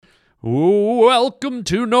Welcome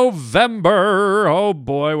to November. Oh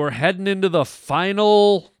boy, we're heading into the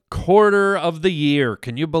final quarter of the year.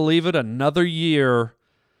 Can you believe it? Another year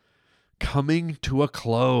coming to a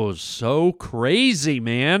close. So crazy,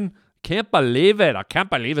 man. Can't believe it. I can't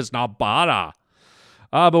believe it's not bada.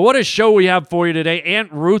 But what a show we have for you today.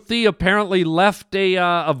 Aunt Ruthie apparently left a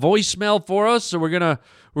voicemail for us, so we're gonna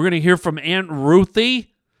hear from Aunt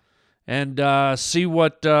Ruthie and see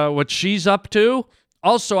what she's up to.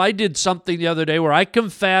 Also, I did something the other day where I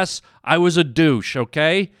confess I was a douche,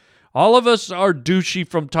 okay? All of us are douchey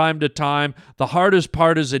from time to time. The hardest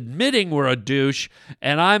part is admitting we're a douche,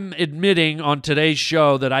 and I'm admitting on today's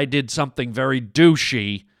show that I did something very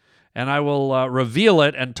douchey, and I will reveal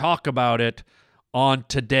it and talk about it on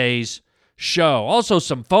today's show. Also,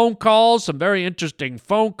 some phone calls, some very interesting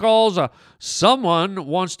phone calls. Someone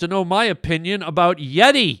wants to know my opinion about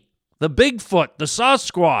Yeti, the Bigfoot, the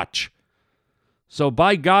Sasquatch. So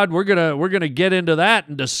by God, we're gonna get into that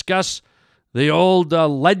and discuss the old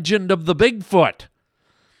legend of the Bigfoot.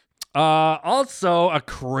 Also, a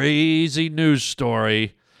crazy news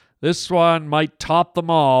story. This one might top them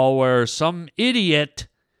all, where some idiot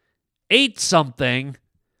ate something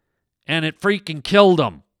and it freaking killed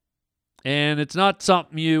him. And it's not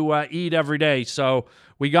something you eat every day. So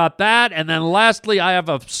we got that. And then lastly, I have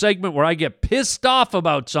a segment where I get pissed off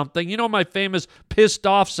about something. You know my famous pissed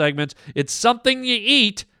off segments. It's something you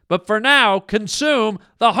eat, but for now, consume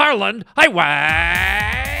the Harland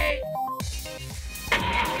Highway.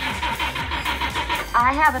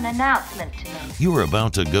 I have an announcement to make. You're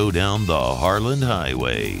about to go down the Harland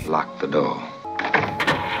Highway. Lock the door.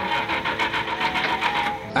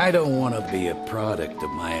 I don't want to be a product of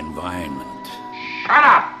my environment. Shut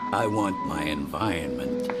up! I want my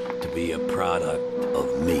environment to be a product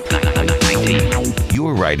of me.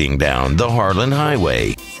 You're riding down the Harland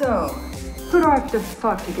Highway. So, who do I have to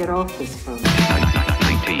fuck to get off this phone? I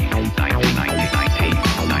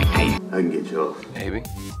can get you off. Maybe,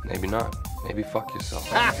 maybe not. Maybe fuck yourself.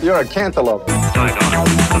 You're a cantaloupe. All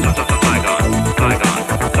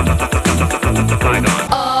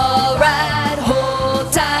right,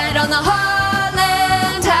 hold tight on the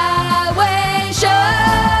Harland Highway show.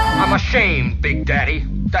 I'm ashamed, Big Daddy.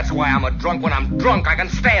 That's why I'm a drunk. When I'm drunk, I can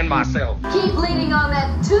stand myself. Keep leaning on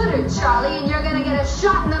that tooter, Charlie, and you're gonna get a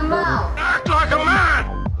shot in the mouth. Act like a man!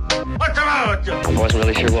 What's the matter with you? I wasn't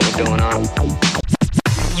really sure what was going on.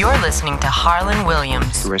 You're listening to Harlan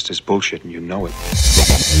Williams. The rest is bullshit and you know it.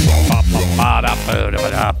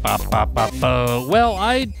 Well,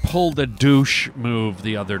 I pulled a douche move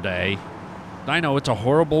the other day. I know it's a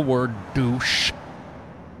horrible word, douche.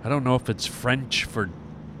 I don't know if it's French for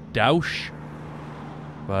douche,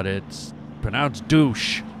 but it's pronounced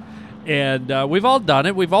douche. And we've all done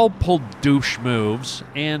it. We've all pulled douche moves.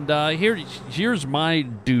 And here's my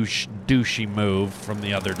douchey move from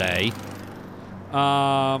the other day.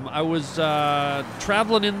 I was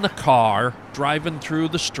traveling in the car, driving through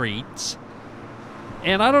the streets,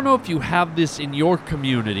 and I don't know if you have this in your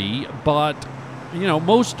community, but you know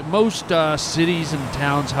most cities and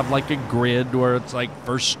towns have like a grid where it's like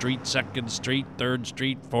 1st Street, 2nd Street, 3rd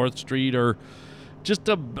Street, 4th Street, or just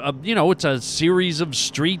it's a series of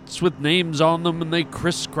streets with names on them, and they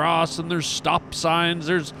crisscross, and there's stop signs.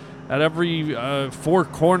 There's at every 4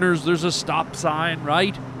 corners there's a stop sign,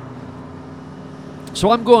 right? So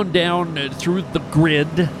I'm going down through the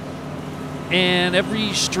grid, and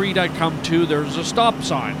every street I come to, there's a stop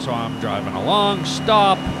sign. So I'm driving along,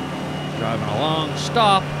 stop, driving along,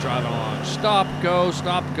 stop, driving along, stop, go,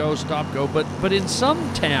 stop, go, stop, go. But in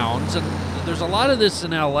some towns, and there's a lot of this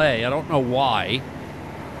in LA, I don't know why,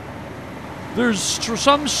 there's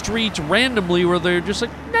some streets randomly where they're just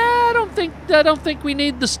like, nah, I don't think we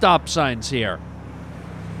need the stop signs here.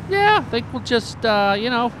 Yeah, I think we'll just,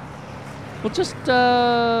 we'll just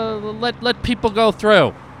let people go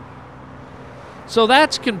through. So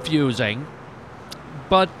that's confusing.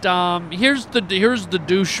 But here's the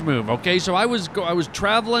douche move. Okay, so I was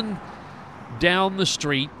traveling down the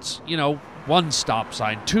streets. 1 stop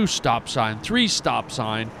sign, 2 stop sign, 3 stop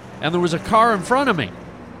sign, and there was a car in front of me.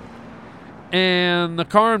 And the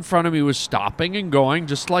car in front of me was stopping and going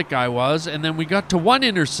just like I was. And then we got to one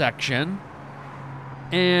intersection,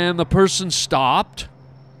 and the person stopped.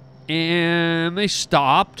 And they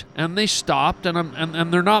stopped, and they stopped,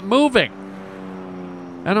 and they're not moving.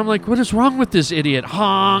 And I'm like, what is wrong with this idiot?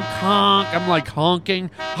 Honk, honk. I'm like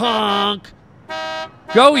honking, honk.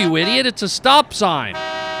 Go, you idiot, it's a stop sign.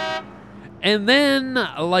 And then,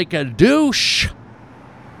 like a douche,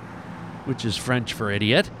 which is French for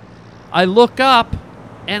idiot, I look up,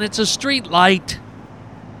 and it's a street light.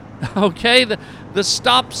 Okay, the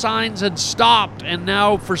stop signs had stopped, and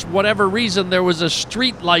now for whatever reason there was a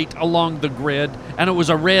street light along the grid, and it was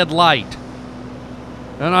a red light.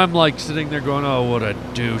 And I'm like sitting there going, oh, what a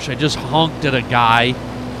douche. I just honked at a guy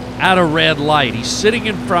at a red light. He's sitting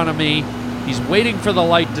in front of me. He's waiting for the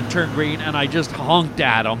light to turn green, and I just honked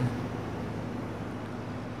at him.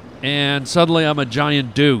 And suddenly I'm a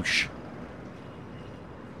giant douche.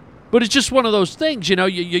 But it's just one of those things, you know,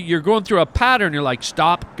 you're going through a pattern. You're like,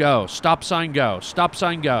 stop, go, stop sign, go, stop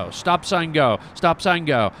sign, go, stop sign, go, stop sign,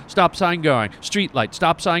 go, stop sign going, street light,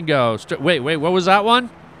 stop sign, go. Wait, what was that one?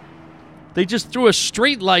 They just threw a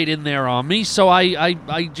street light in there on me, so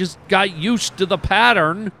I just got used to the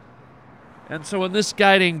pattern. And so when this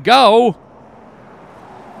guy didn't go,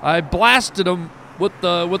 I blasted him with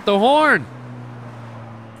the horn.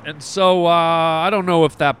 And so I don't know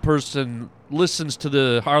if that person listens to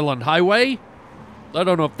the Harland Highway. I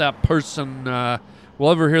don't know if that person will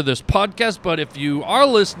ever hear this podcast, but if you are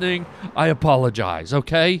listening, I apologize,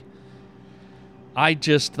 okay? I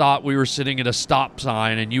just thought we were sitting at a stop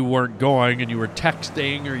sign and you weren't going and you were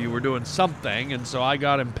texting or you were doing something, and so I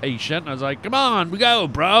got impatient. I was like, come on, we go,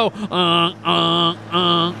 bro.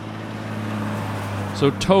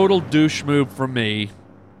 So total douche move from me.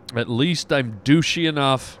 At least I'm douchey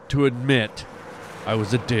enough to admit I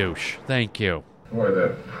was a douche. Thank you. Boy,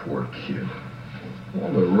 that poor kid.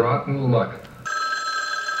 All the rotten luck.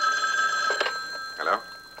 Hello?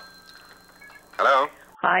 Hello?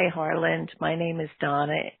 Hi, Harland. My name is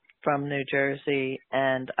Donna from New Jersey,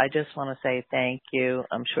 and I just want to say thank you.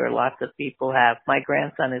 I'm sure lots of people have. My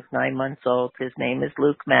grandson is 9 months old. His name is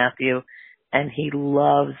Luke Matthew, and he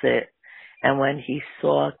loves it. And when he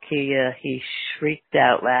saw Kia, he shrieked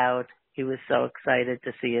out loud. He was so excited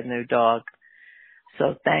to see a new dog.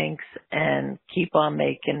 So thanks, and keep on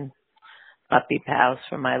making puppy pals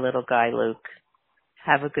for my little guy, Luke.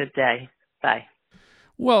 Have a good day. Bye.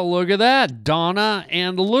 Well, look at that. Donna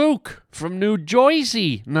and Luke from New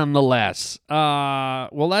Jersey, nonetheless. Donna,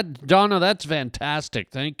 that's fantastic.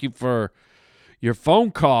 Thank you for your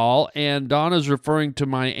phone call. And Donna's referring to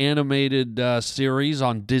my animated series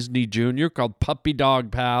on Disney Junior called Puppy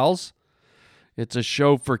Dog Pals. It's a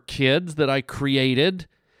show for kids that I created,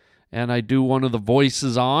 and I do one of the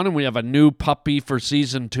voices on. And we have a new puppy for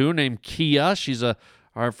season 2 named Kia. She's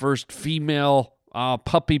our first female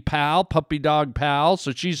puppy dog pal.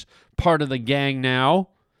 So she's part of the gang now.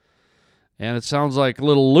 And it sounds like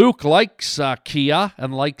little Luke likes Kia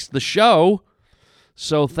and likes the show.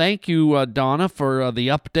 So thank you, Donna, for the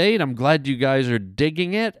update. I'm glad you guys are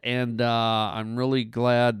digging it. And I'm really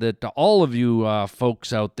glad that all of you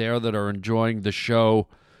folks out there that are enjoying the show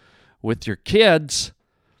with your kids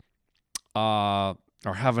are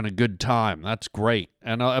having a good time. That's great.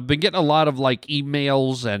 And I've been getting a lot of like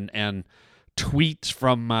emails and tweets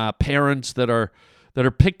from parents that are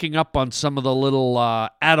picking up on some of the little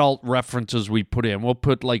adult references we put in. We'll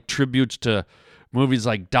put like tributes to movies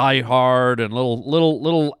like Die Hard and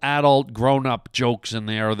little adult grown-up jokes in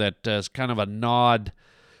there that is kind of a nod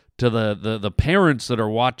to the parents that are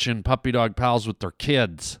watching Puppy Dog Pals with their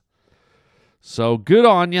kids. So good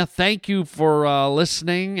on you. Thank you for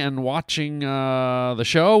listening and watching the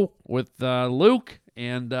show with Luke,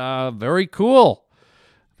 and very cool.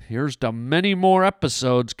 Here's to many more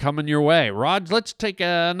episodes coming your way. Rod, let's take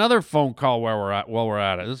another phone call while we're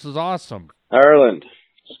at it. This is awesome. Harland,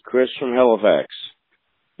 it's Chris from Halifax.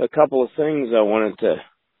 A couple of things I wanted to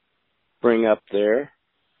bring up there.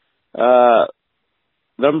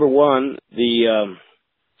 Number one, the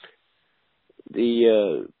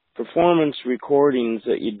performance recordings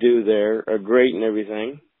that you do there are great and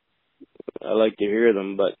everything. I like to hear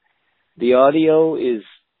them, but the audio is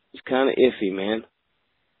kind of iffy, man.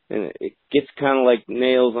 And it gets kind of like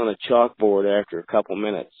nails on a chalkboard after a couple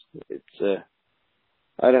minutes. It's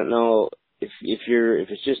I don't know if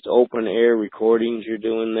it's just open air recordings you're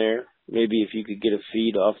doing there. Maybe if you could get a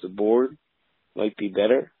feed off the board, might be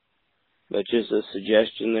better. But just a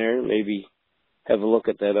suggestion there. Maybe have a look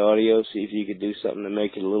at that audio, see if you could do something to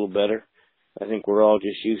make it a little better. I think we're all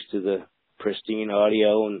just used to the pristine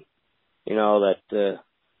audio, and that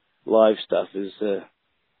live stuff is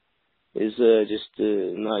just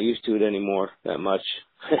not used to it anymore that much.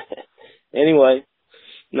 Anyway,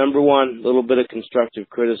 number one, a little bit of constructive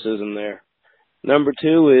criticism there. Number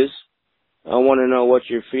two is, I want to know what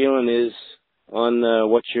your feeling is on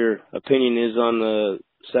what your opinion is on the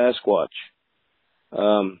Sasquatch.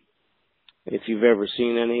 If you've ever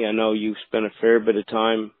seen any, I know you've spent a fair bit of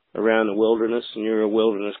time around the wilderness, and you're a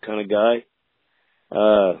wilderness kind of guy.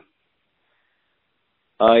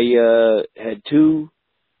 I had 2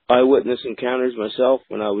 eyewitness encounters myself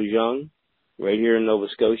when I was young, right here in Nova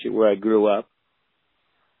Scotia, where I grew up.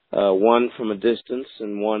 one from a distance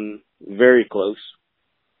and one very close.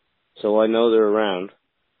 So I know they're around.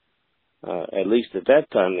 At least at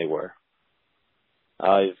that time they were.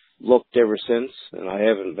 I've looked ever since, and I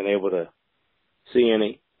haven't been able to see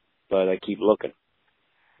any, but I keep looking.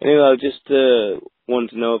 Anyway, I just wanted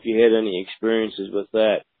to know if you had any experiences with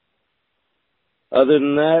that. Other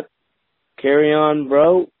than that, carry on,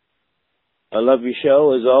 bro. I love your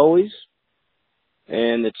show, as always.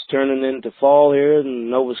 And it's turning into fall here in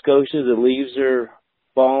Nova Scotia. The leaves are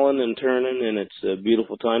falling and turning, and it's a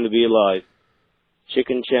beautiful time to be alive.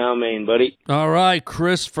 Chicken chow mein, buddy. All right,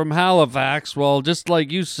 Chris from Halifax. Well, just like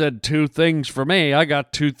you said 2 things for me, I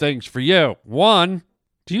got 2 things for you. One,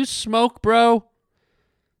 do you smoke, bro?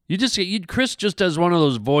 Chris just has one of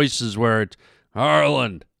those voices where it's,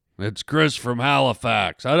 Harland, it's Chris from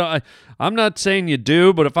Halifax. I'm not saying you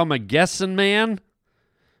do, but if I'm a guessing man,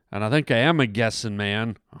 and I think I am a guessing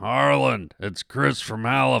man, Harland, it's Chris from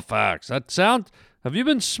Halifax. That sounds,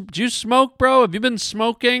 do you smoke, bro? Have you been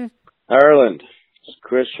smoking? Harland.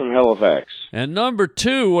 Chris from Halifax. And number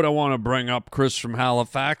 2, what I want to bring up, Chris from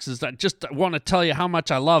Halifax, is that I want to tell you how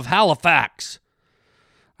much I love Halifax.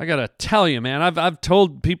 I got to tell you, man, I've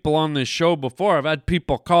told people on this show before, I've had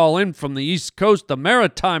people call in from the East Coast, the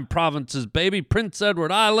Maritime provinces, baby, Prince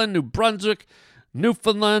Edward Island, New Brunswick,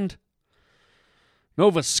 Newfoundland,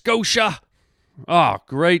 Nova Scotia. Oh,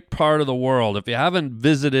 great part of the world. If you haven't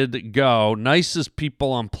visited, go. Nicest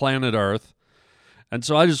people on planet Earth. And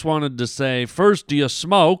so I just wanted to say, first, do you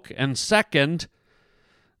smoke? And second,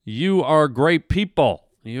 you are great people.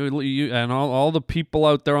 You and all the people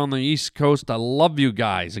out there on the East Coast, I love you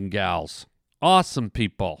guys and gals. Awesome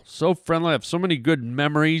people. So friendly. I have so many good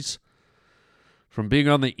memories from being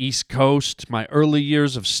on the East Coast. My early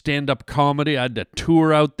years of stand-up comedy, I had to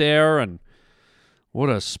tour out there, and what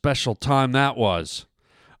a special time that was.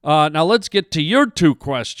 Now let's get to your 2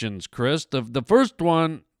 questions, Chris. The first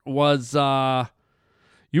one was...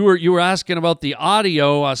 You were asking about the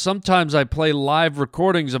audio. Sometimes I play live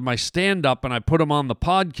recordings of my stand-up and I put them on the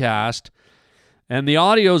podcast. And the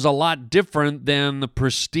audio is a lot different than the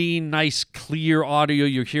pristine, nice, clear audio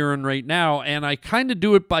you're hearing right now. And I kind of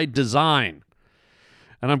do it by design.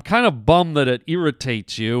 And I'm kind of bummed that it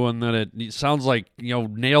irritates you and that it sounds like,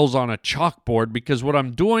 nails on a chalkboard. Because what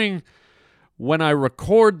I'm doing when I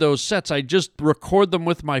record those sets, I just record them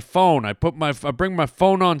with my phone. I bring my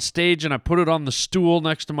phone on stage and I put it on the stool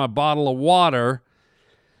next to my bottle of water,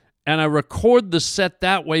 and I record the set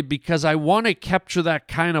that way because I want to capture that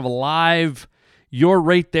kind of live, you're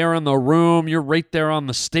right there in the room, you're right there on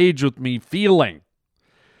the stage with me feeling.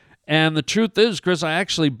 And the truth is, Chris, I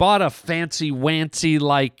actually bought a fancy-wancy,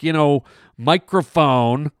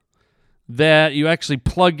 microphone that you actually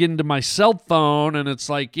plug into my cell phone, and it's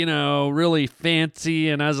really fancy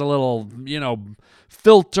and has a little,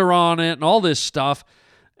 filter on it and all this stuff.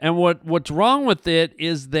 And what's wrong with it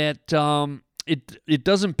is that it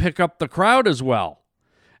doesn't pick up the crowd as well.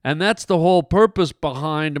 And that's the whole purpose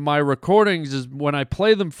behind my recordings, is when I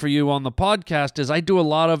play them for you on the podcast, is I do a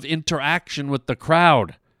lot of interaction with the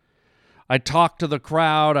crowd. I talk to the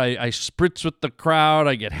crowd, I spritz with the crowd,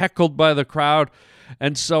 I get heckled by the crowd.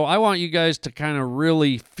 And so I want you guys to kind of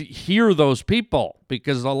really hear those people,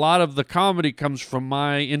 because a lot of the comedy comes from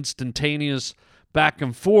my instantaneous back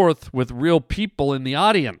and forth with real people in the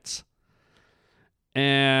audience.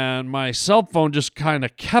 And my cell phone just kind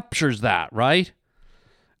of captures that, right?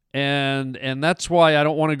 And that's why I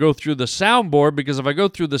don't want to go through the soundboard, because if I go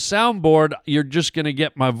through the soundboard, you're just going to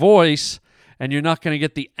get my voice, and you're not going to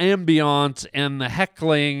get the ambiance and the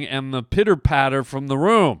heckling and the pitter-patter from the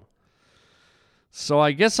room. So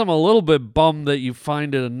I guess I'm a little bit bummed that you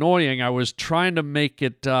find it annoying. I was trying to make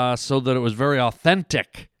it so that it was very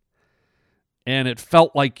authentic, and it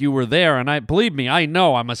felt like you were there. And believe me, I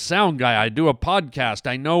know. I'm a sound guy. I do a podcast.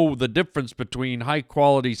 I know the difference between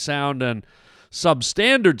high-quality sound and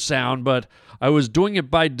substandard sound, but I was doing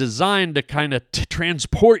it by design to kind of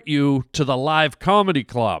transport you to the live comedy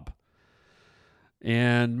club.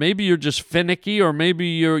 And maybe you're just finicky, or maybe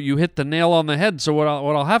you hit the nail on the head. So what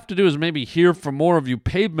I'll have to do is maybe hear from more of you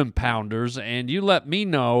pavement pounders, and you let me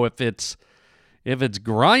know if it's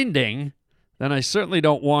grinding. Then I certainly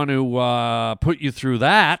don't want to put you through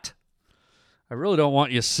that. I really don't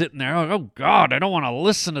want you sitting there, oh God, I don't want to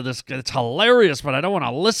listen to this guy. It's hilarious, but I don't want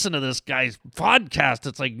to listen to this guy's podcast.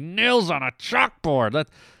 It's like nails on a chalkboard.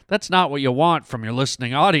 That's not what you want from your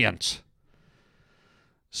listening audience.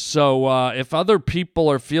 So if other people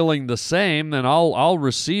are feeling the same, then I'll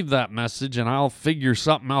receive that message and I'll figure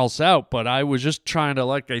something else out. But I was just trying to,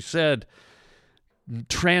 like I said,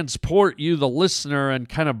 transport you, the listener, and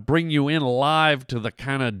kind of bring you in live to the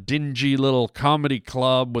kind of dingy little comedy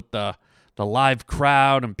club with the live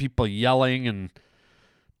crowd and people yelling and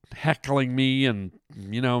heckling me and,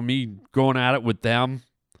 me going at it with them.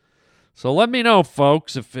 So let me know,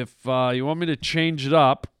 folks, if you want me to change it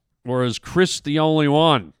up, or is Chris the only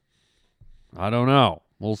one? I don't know.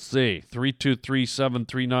 We'll see.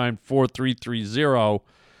 323-739-4330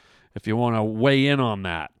 if you want to weigh in on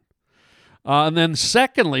that. And then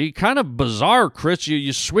secondly, kind of bizarre, Chris,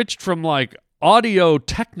 you switched from like audio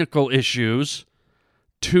technical issues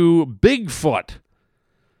to Bigfoot,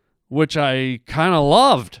 which I kind of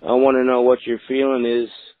loved. I want to know what your feeling is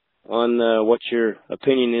on what your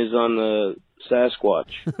opinion is on the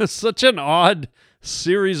Sasquatch. Such an odd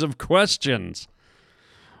series of questions.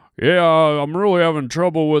 Yeah, I'm really having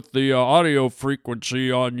trouble with the audio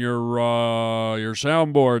frequency on your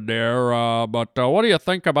soundboard there, but what do you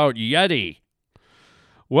think about Yeti?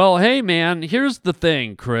 Well, hey, man, here's the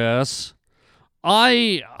thing, Chris.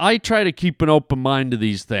 I try to keep an open mind to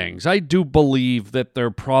these things. I do believe that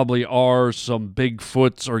there probably are some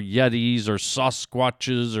Bigfoots or Yetis or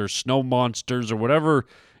Sasquatches or snow monsters or whatever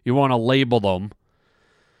you want to label them.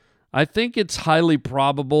 I think it's highly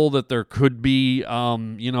probable that there could be,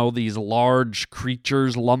 these large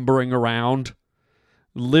creatures lumbering around,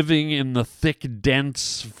 living in the thick,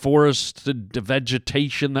 dense forested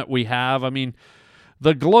vegetation that we have. I mean,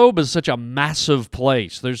 the globe is such a massive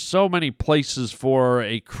place. There's so many places for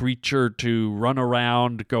a creature to run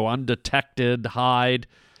around, go undetected, hide,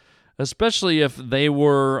 especially if they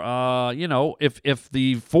were, if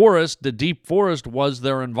the forest, the deep forest, was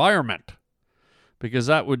their environment. Because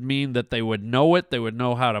that would mean that they would know it, they would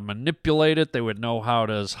know how to manipulate it, they would know how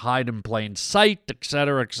to hide in plain sight,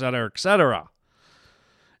 etc., etc., etc.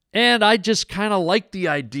 And I just kind of like the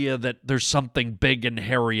idea that there's something big and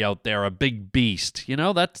hairy out there, a big beast.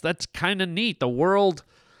 That's kind of neat. The world,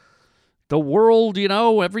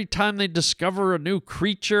 every time they discover a new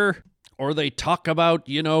creature, or they talk about,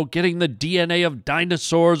 getting the DNA of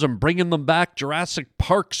dinosaurs and bringing them back Jurassic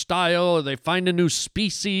Park style, or they find a new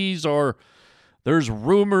species, or there's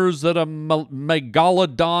rumors that a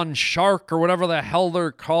megalodon shark or whatever the hell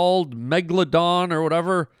they're called, megalodon or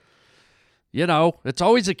whatever, it's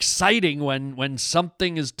always exciting when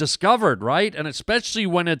something is discovered, right? And especially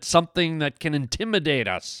when it's something that can intimidate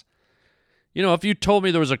us. If you told me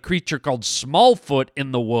there was a creature called Smallfoot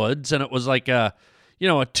in the woods and it was like a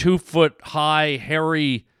 2-foot high,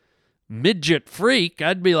 hairy midget freak,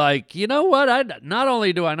 I'd be like, you know what? Not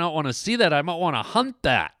only do I not want to see that, I might want to hunt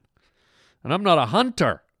that. And I'm not a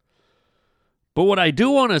hunter. But what I do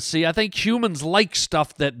want to see, I think humans like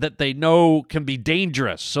stuff that they know can be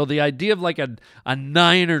dangerous. So the idea of like a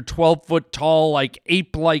 9 or 12 foot tall, like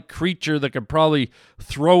ape-like creature that could probably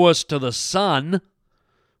throw us to the sun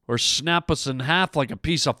or snap us in half like a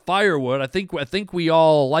piece of firewood, I think we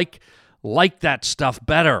all like that stuff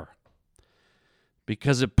better.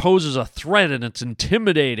 Because it poses a threat and it's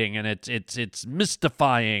intimidating and it's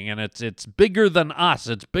mystifying and it's bigger than us.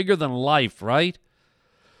 It's bigger than life, right?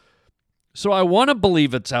 So I want to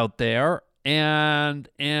believe it's out there, and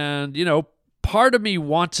part of me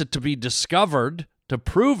wants it to be discovered to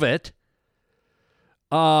prove it.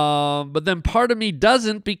 But then part of me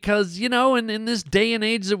doesn't because, in this day and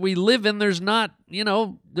age that we live in, there's not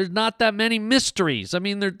that many mysteries. I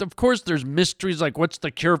mean, of course there's mysteries like what's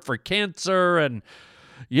the cure for cancer and,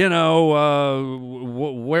 why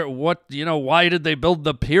did they build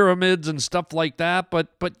the pyramids and stuff like that. But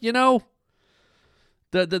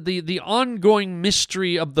the ongoing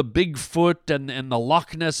mystery of the Bigfoot and the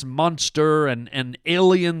Loch Ness Monster and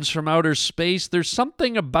aliens from outer space, there's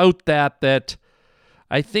something about that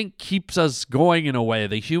I think keeps us going in a way.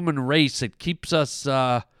 The human race, it keeps us,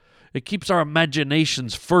 it keeps our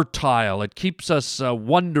imaginations fertile. It keeps us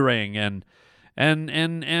wondering, and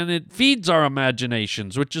it feeds our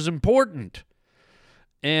imaginations, which is important.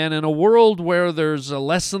 And in a world where there's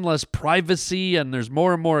less and less privacy and there's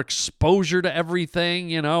more and more exposure to everything,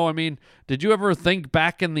 did you ever think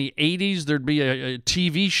back in the 80s there'd be a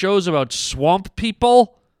TV shows about swamp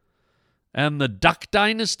people and the Duck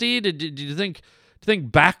Dynasty? Did you think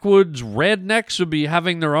backwoods rednecks would be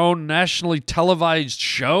having their own nationally televised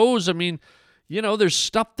shows? There's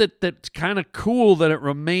stuff that's kind of cool that it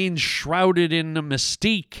remains shrouded in a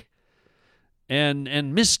mystique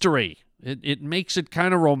and mystery. It makes it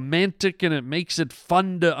kind of romantic and it makes it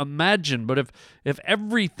fun to imagine. But if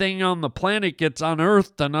everything on the planet gets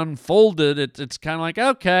unearthed and unfolded, it's kind of like,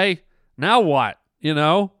 okay, now what?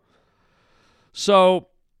 So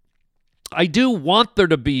I do want there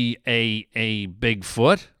to be a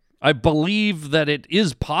Bigfoot. I believe that it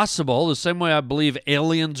is possible, the same way I believe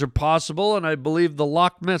aliens are possible, and I believe the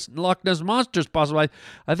Loch Ness Monster is possible.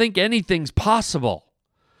 I think anything's possible.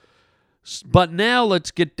 But now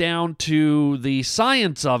let's get down to the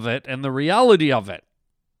science of it and the reality of it.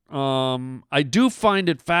 I do find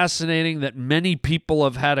it fascinating that many people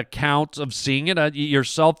have had accounts of seeing it,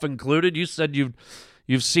 yourself included. You said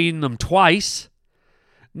you've seen them twice.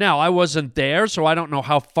 Now, I wasn't there, so I don't know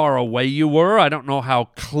how far away you were. I don't know how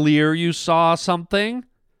clear you saw something.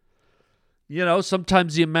 You know,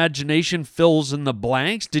 sometimes the imagination fills in the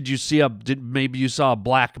blanks. Maybe you saw a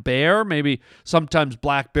black bear? Maybe sometimes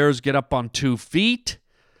black bears get up on 2 feet.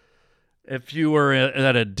 If you were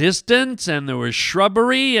at a distance and there was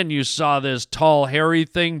shrubbery and you saw this tall, hairy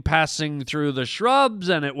thing passing through the shrubs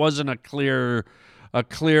and it wasn't a clear,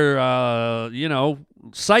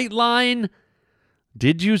 sight line.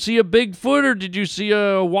 Did you see a Bigfoot or did you see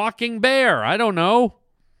a walking bear? I don't know.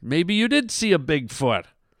 Maybe you did see a Bigfoot.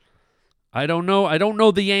 I don't know. I don't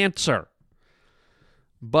know the answer.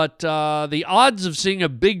 But the odds of seeing a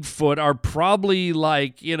Bigfoot are probably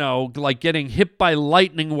like getting hit by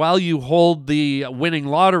lightning while you hold the winning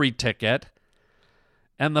lottery ticket.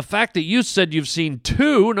 And the fact that you said you've seen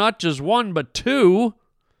 2, not just 1, but 2,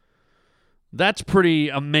 that's pretty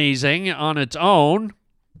amazing on its own.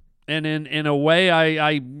 And in a way,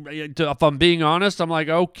 if I'm being honest, I'm like,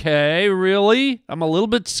 okay, really? I'm a little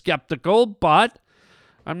bit skeptical, but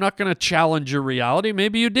I'm not going to challenge your reality.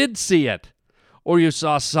 Maybe you did see it, or you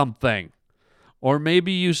saw something. Or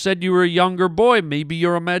maybe you said you were a younger boy. Maybe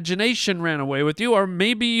your imagination ran away with you. Or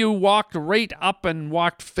maybe you walked right up and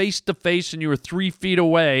walked face to face and you were 3 feet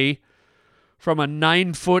away from a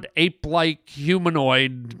 9-foot ape-like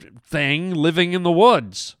humanoid thing living in the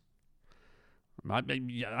woods.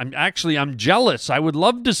 I'm jealous. I would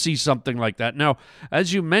love to see something like that. Now,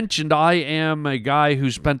 as you mentioned, I am a guy who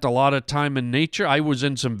spent a lot of time in nature. I was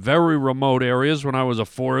in some very remote areas when I was a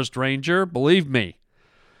forest ranger. Believe me,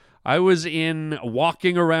 I was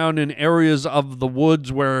walking around in areas of the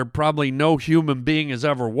woods where probably no human being has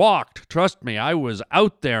ever walked. Trust me, I was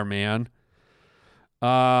out there, man.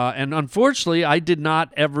 And unfortunately, I did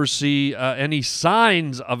not ever see any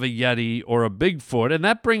signs of a Yeti or a Bigfoot. And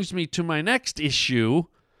that brings me to my next issue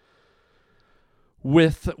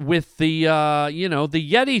with the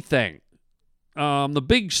the Yeti thing, the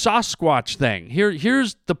big Sasquatch thing.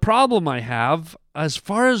 Here's the problem I have. As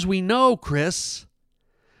far as we know, Chris,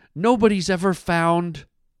 nobody's ever found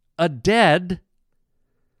a dead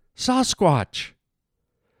Sasquatch.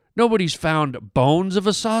 Nobody's found bones of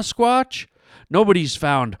a Sasquatch. Nobody's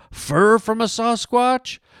found fur from a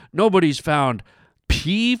Sasquatch. Nobody's found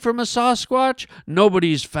pee from a Sasquatch.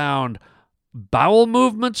 Nobody's found bowel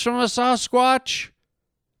movements from a Sasquatch.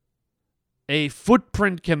 A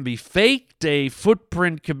footprint can be faked. A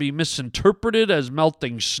footprint can be misinterpreted as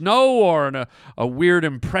melting snow or a weird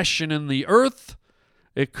impression in the earth.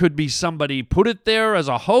 It could be somebody put it there as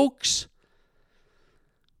a hoax.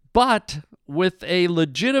 But with a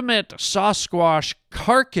legitimate Sasquatch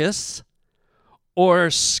carcass, or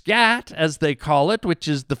scat, as they call it, which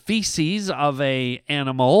is the feces of an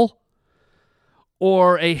animal,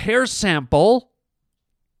 or a hair sample,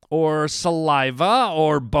 or saliva,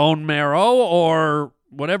 or bone marrow, or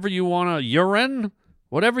whatever you want, urine,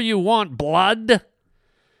 whatever you want, blood.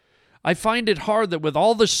 I find it hard that with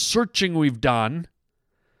all the searching we've done,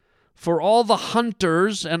 for all the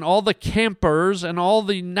hunters and all the campers and all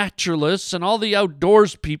the naturalists and all the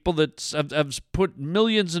outdoors people that have put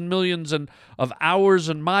millions and millions of hours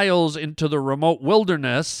and miles into the remote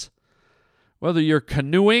wilderness, whether you're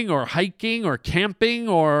canoeing or hiking or camping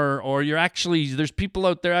or you're there's people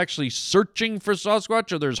out there actually searching for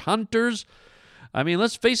Sasquatch, or there's hunters. I mean,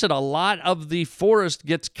 let's face it, a lot of the forest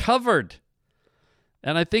gets covered.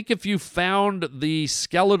 And I think if you found the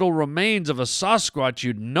skeletal remains of a Sasquatch,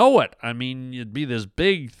 you'd know it. I mean, it'd be this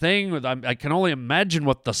big thing. I can only imagine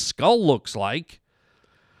what the skull looks like.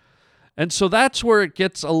 And so that's where it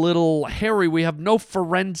gets a little hairy. We have no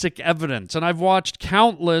forensic evidence. And I've watched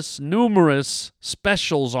numerous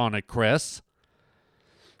specials on it, Chris,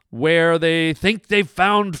 where they think they've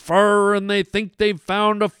found fur and they think they've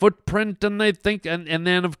found a footprint and and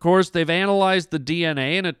then, of course, they've analyzed the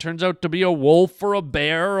DNA and it turns out to be a wolf or a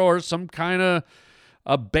bear or some kind of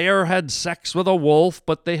a bear had sex with a wolf,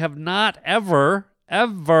 but they have not ever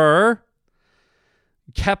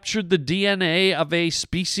captured the DNA of a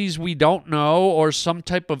species we don't know or some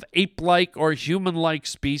type of ape-like or human-like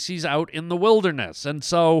species out in the wilderness. And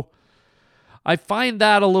so I find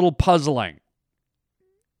that a little puzzling.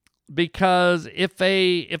 Because if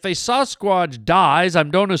a Sasquatch dies, I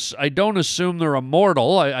don't assume they're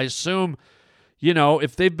immortal. I assume,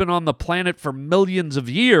 if they've been on the planet for millions of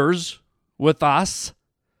years with us,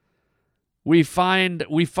 we find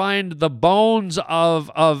the bones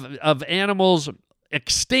of animals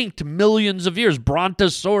extinct millions of years.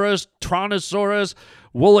 Brontosaurus, Tyrannosaurus,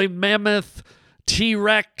 woolly mammoth,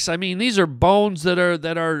 T-Rex. I mean, these are bones that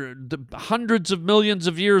are hundreds of millions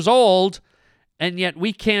of years old, and yet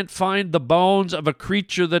we can't find the bones of a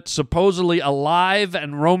creature that's supposedly alive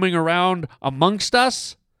and roaming around amongst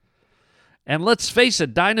us. And let's face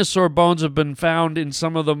it, dinosaur bones have been found in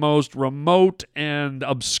some of the most remote and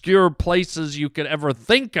obscure places you could ever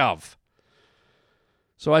think of.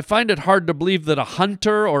 So I find it hard to believe that a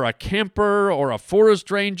hunter or a camper or a forest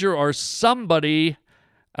ranger or somebody,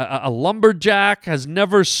 a lumberjack, has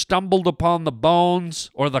never stumbled upon the bones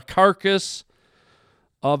or the carcass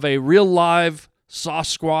of a real live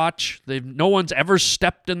Sasquatch. No one's ever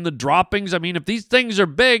stepped in the droppings. I mean, if these things are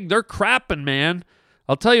big, they're crapping, man.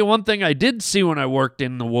 I'll tell you one thing I did see when I worked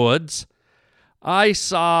in the woods. I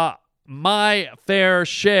saw my fair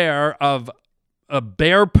share of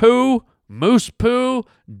bear poo, moose poo,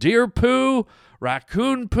 deer poo,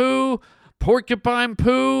 raccoon poo, porcupine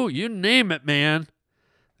poo, you name it, man.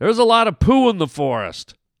 There's a lot of poo in the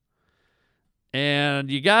forest. And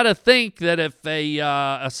you got to think that if a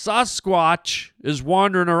Sasquatch is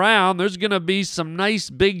wandering around, there's going to be some nice,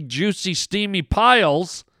 big, juicy, steamy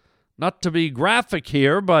piles. Not to be graphic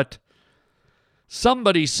here, but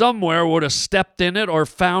somebody somewhere would have stepped in it or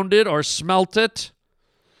found it or smelt it.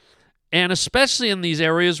 And especially in these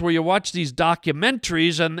areas where you watch these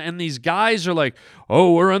documentaries and these guys are like,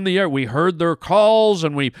 oh, we're in the air. We heard their calls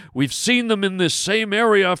and we've seen them in this same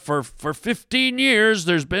area for 15 years.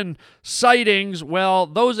 There's been sightings. Well,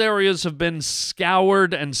 those areas have been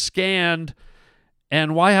scoured and scanned.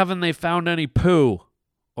 And why haven't they found any poo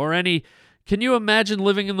or any... Can you imagine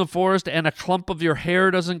living in the forest and a clump of your hair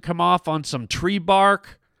doesn't come off on some tree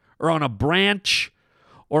bark or on a branch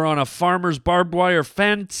or on a farmer's barbed wire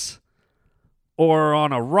fence or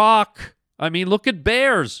on a rock? I mean, look at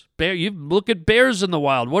bears. You look at bears in the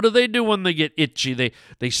wild. What do they do when they get itchy?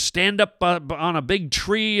 They stand up on a big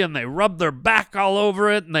tree and they rub their back all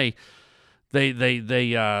over it and they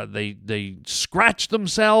scratch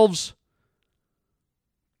themselves.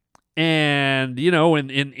 And,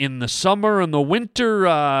 in the summer and the winter,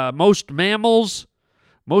 most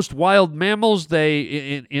wild mammals,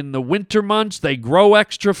 in the winter months, they grow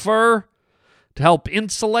extra fur to help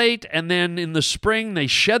insulate. And then in the spring, they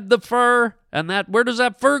shed the fur. And where does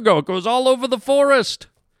that fur go? It goes all over the forest.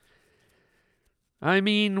 I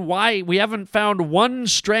mean, why? We haven't found one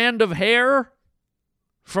strand of hair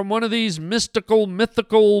from one of these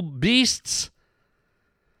mythical beasts.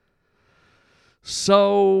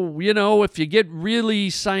 So, if you get really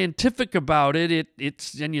scientific about it,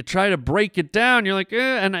 and you try to break it down, you're like,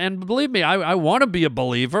 and believe me, I want to be a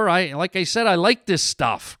believer. Like I said, I like this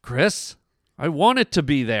stuff, Chris. I want it to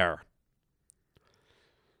be there.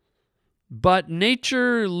 But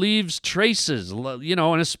nature leaves traces,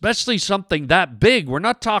 and especially something that big. We're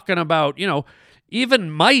not talking about, even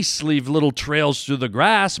mice leave little trails through the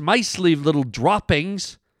grass. Mice leave little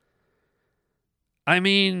droppings. I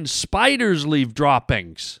mean, spiders leave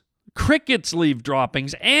droppings. Crickets leave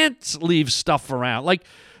droppings. Ants leave stuff around. Like,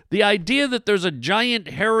 the idea that there's a giant,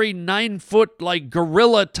 hairy, 9-foot,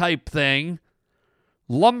 gorilla type thing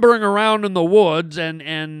lumbering around in the woods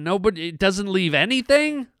and nobody, it doesn't leave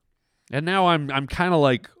anything? And now I'm kind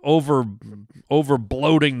of over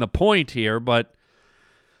bloating the point here, but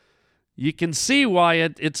you can see why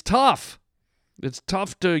it's tough. It's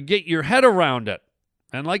tough to get your head around it.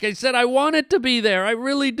 And like I said, I want it to be there. I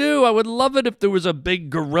really do. I would love it if there was a big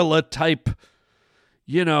gorilla type,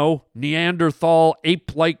 Neanderthal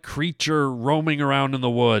ape-like creature roaming around in the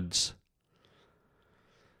woods.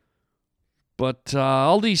 But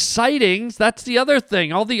all these sightings, that's the other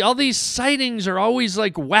thing. All these sightings are always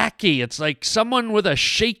wacky. It's like someone with a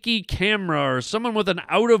shaky camera or someone with an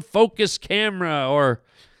out-of-focus camera or,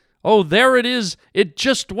 oh, there it is. It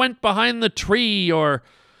just went behind the tree or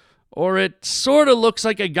it sort of looks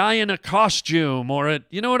like a guy in a costume,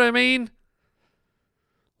 you know what I mean?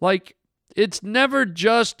 It's never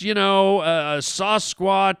just, a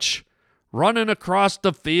Sasquatch running across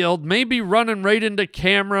the field, maybe running right into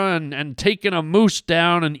camera and taking a moose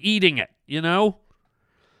down and eating it,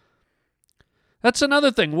 That's another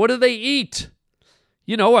thing. What do they eat?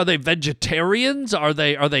 Are they vegetarians? Are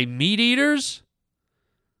they meat eaters?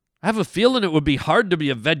 I have a feeling it would be hard to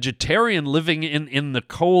be a vegetarian living in the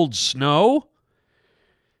cold snow.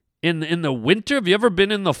 In the winter, have you ever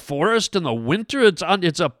been in the forest in the winter? It's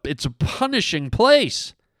a punishing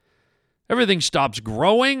place. Everything stops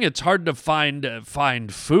growing. It's hard to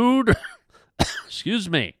find food. Excuse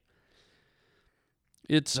me.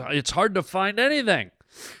 It's hard to find anything.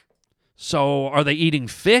 So are they eating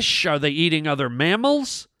fish? Are they eating other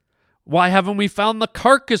mammals? Why haven't we found the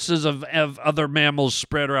carcasses of other mammals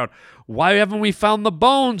spread around? Why haven't we found the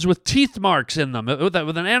bones with teeth marks in them? With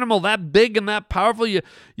an animal that big and that powerful, you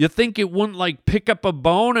think it wouldn't like pick up a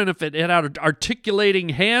bone, and if it had articulating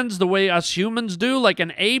hands the way us humans do, like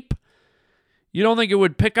an ape, you don't think it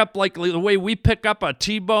would pick up like the way we pick up a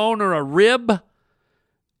T-bone or a rib?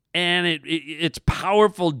 And its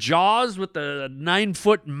powerful jaws with the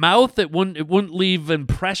 9-foot mouth, it wouldn't leave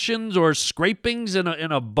impressions or scrapings in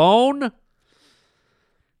a bone.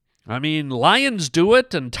 I mean, lions do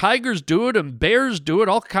it, and tigers do it, and bears do it.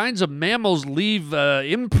 All kinds of mammals leave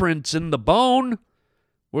imprints in the bone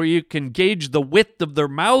where you can gauge the width of their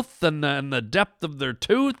mouth and the depth of their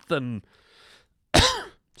tooth, and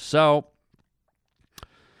so.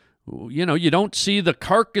 You know, you don't see the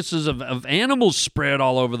carcasses of animals spread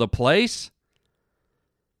all over the place.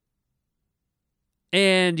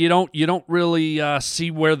 And you don't really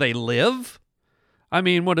see where they live. I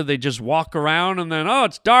mean, what do they just walk around and then, oh,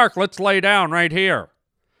 it's dark, let's lay down right here.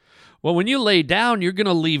 Well, when you lay down, you're going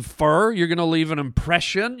to leave fur, you're going to leave an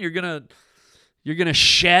impression, you're going to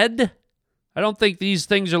shed. I don't think these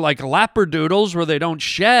things are like labradoodles where they don't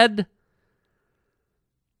shed.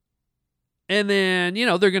 And then, you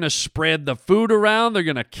know, they're going to spread the food around. They're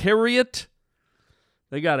going to carry it.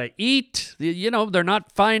 They got to eat. You know, they're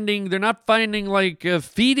not finding like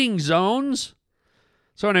feeding zones.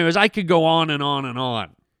 So anyways, I could go on and on and on.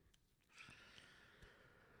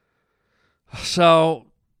 So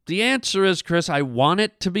the answer is, Chris, I want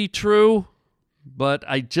it to be true, but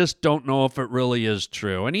I just don't know if it really is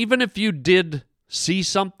true. And even if you did see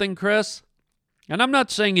something, Chris, and I'm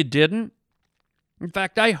not saying you didn't, in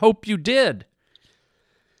fact, I hope you did.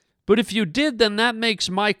 But if you did, then that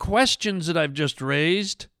makes my questions that I've just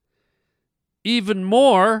raised even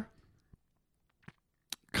more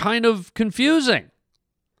kind of confusing.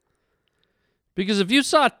 Because if you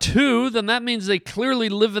saw two, then that means they clearly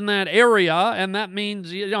live in that area, and that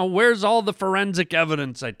means, you know, where's all the forensic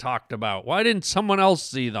evidence I talked about? Why didn't someone else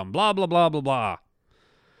see them? Blah, blah, blah, blah, blah.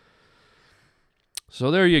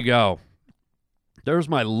 So there you go. There's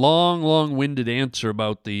my long-winded answer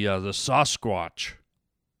about the Sasquatch.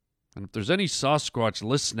 And if there's any Sasquatch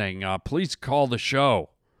listening, please call the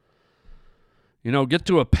show. You know, get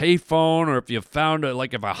to a payphone, or if you found it,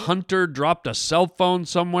 like if a hunter dropped a cell phone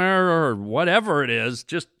somewhere or whatever it is,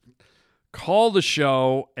 just call the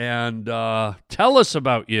show and tell us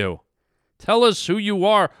about you. Tell us who you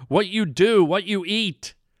are, what you do, what you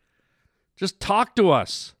eat. Just talk to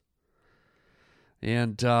us.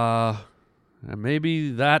 And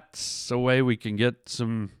maybe that's a way we can get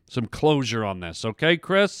some closure on this. Okay,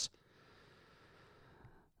 Chris?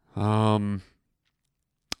 Now,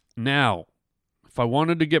 if I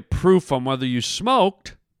wanted to get proof on whether you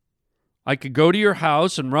smoked, I could go to your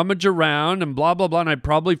house and rummage around and blah, blah, blah, and I'd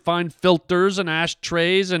probably find filters and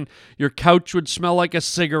ashtrays, and your couch would smell like a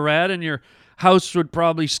cigarette, and your house would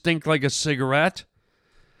probably stink like a cigarette.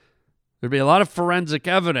 There'd be a lot of forensic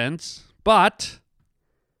evidence, but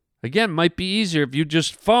again, might be easier if you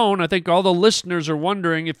just phone. I think all the listeners are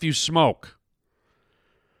wondering if you smoke.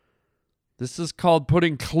 This is called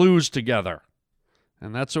putting clues together.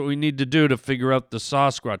 And that's what we need to do to figure out the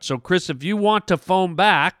Sasquatch. So, Chris, if you want to phone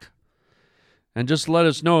back and just let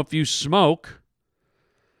us know if you smoke,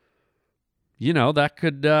 you know, that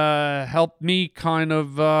could help me kind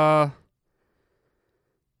of,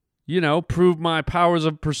 prove my powers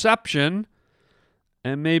of perception.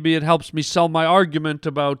 And maybe it helps me sell my argument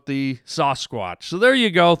about the Sasquatch. So there you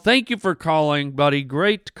go. Thank you for calling, buddy.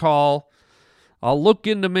 Great call. I'll look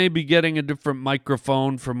into maybe getting a different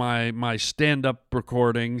microphone for my stand-up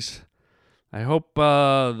recordings. I hope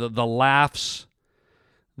the laughs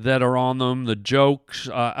that are on them, the jokes,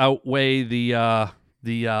 outweigh what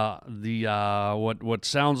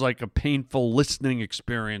sounds like a painful listening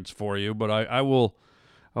experience for you. But I'll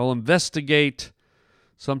investigate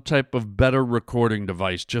some type of better recording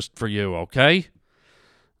device just for you, okay?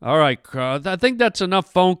 All right, I think that's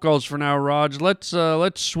enough phone calls for now, Raj. Let's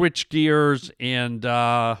switch gears and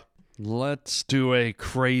let's do a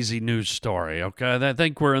crazy news story, okay? I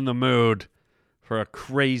think we're in the mood for a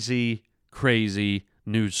crazy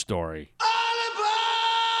news story.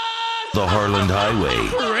 The Harland Highway.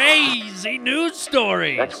 Crazy news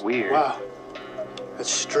story. That's weird. Wow. That's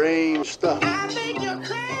strange stuff.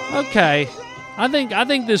 Okay. I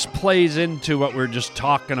think this plays into what we're just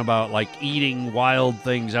talking about, like eating wild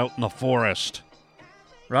things out in the forest.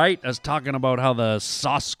 Right? I was talking about how the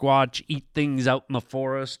Sasquatch eat things out in the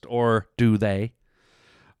forest, or do they?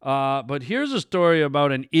 But here's a story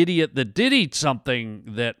about an idiot that did eat something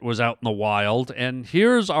that was out in the wild. And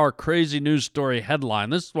here's our crazy news story headline.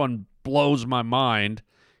 This one blows my mind.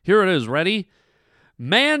 Here it is. Ready?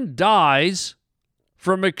 Man dies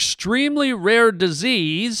from extremely rare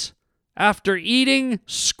disease after eating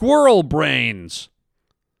squirrel brains.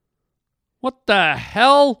 What the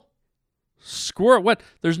hell? Squirrel? What?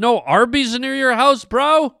 There's no Arby's near your house,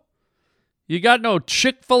 bro? You got no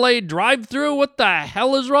Chick-fil-A drive-thru? What the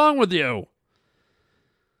hell is wrong with you?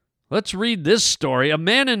 Let's read this story. A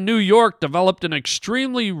man in New York developed an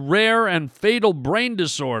extremely rare and fatal brain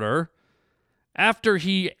disorder after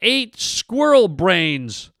he ate squirrel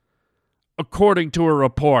brains, according to a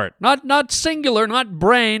report. Not singular, not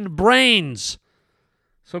brain, brains.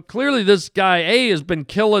 So clearly this guy A has been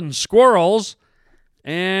killing squirrels,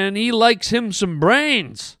 and he likes him some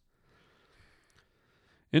brains.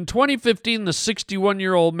 In 2015, the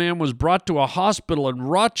 61-year-old man was brought to a hospital in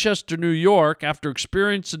Rochester, New York, after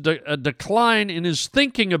experiencing a decline in his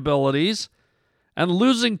thinking abilities and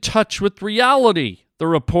losing touch with reality, the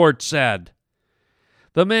report said.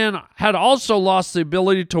 The man had also lost the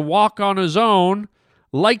ability to walk on his own,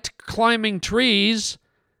 liked climbing trees,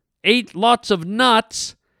 ate lots of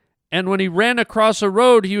nuts, and when he ran across a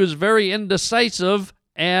road, he was very indecisive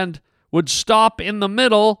and would stop in the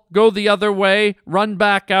middle, go the other way, run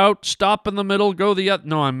back out, stop in the middle, go the other...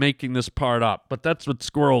 No, I'm making this part up, but that's what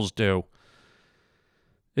squirrels do.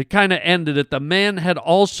 It kind of ended it. The man had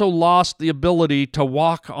also lost the ability to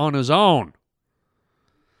walk on his own.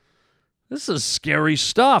 This is scary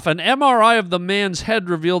stuff. An MRI of the man's head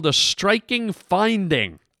revealed a striking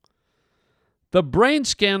finding. The brain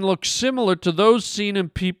scan looks similar to those seen in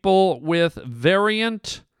people with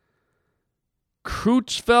variant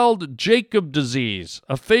Creutzfeldt-Jakob disease,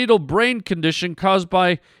 a fatal brain condition caused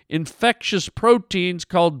by infectious proteins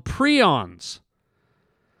called prions.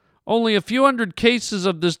 Only a few hundred cases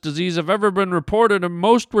of this disease have ever been reported, and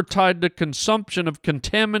most were tied to consumption of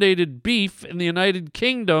contaminated beef in the United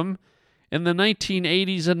Kingdom in the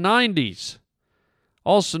 1980s and 90s,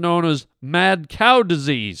 also known as mad cow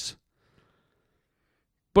disease.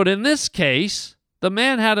 But in this case, the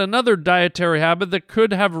man had another dietary habit that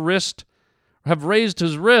could have raised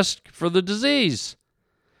his risk for the disease.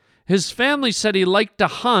 His family said he liked to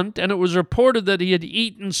hunt, and it was reported that he had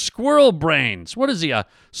eaten squirrel brains. What is he, a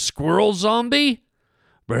squirrel zombie?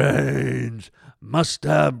 Brains. Must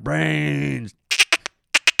have brains.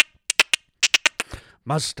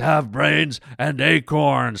 Must have brains and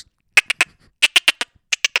acorns.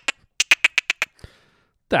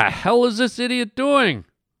 The hell is this idiot doing?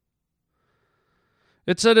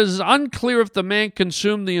 It said it is unclear if the man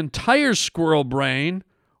consumed the entire squirrel brain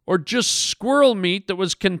or just squirrel meat that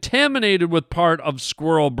was contaminated with part of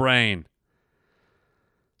squirrel brain.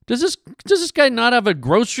 Does this guy not have a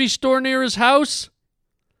grocery store near his house?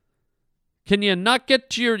 Can you not get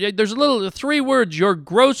to your... There's a little 3 words, your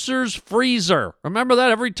grocer's freezer. Remember that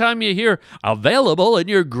every time you hear, available in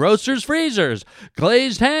your grocer's freezers.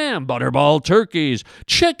 Glazed ham, butterball turkeys,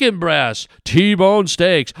 chicken breasts, T-bone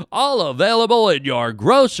steaks, all available in your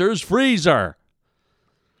grocer's freezer.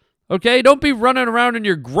 Okay, don't be running around in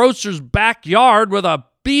your grocer's backyard with a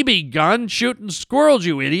BB gun shooting squirrels,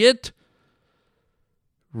 you idiot.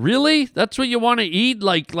 Really? That's what you want to eat,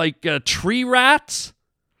 like tree rats?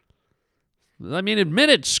 I mean,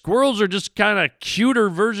 admit it, squirrels are just kind of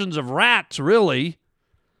cuter versions of rats, really.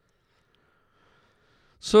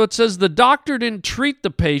 So it says the doctor didn't treat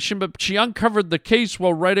the patient, but she uncovered the case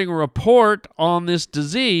while writing a report on this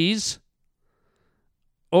disease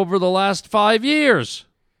over the last 5 years.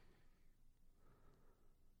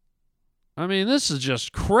 I mean, this is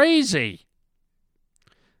just crazy.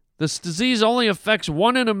 This disease only affects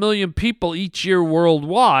 1 in a million people each year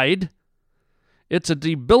worldwide. It's a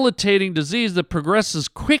debilitating disease that progresses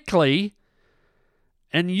quickly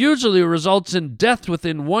and usually results in death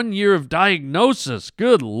within 1 year of diagnosis.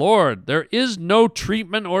 Good Lord, there is no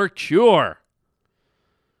treatment or cure.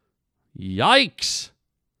 Yikes.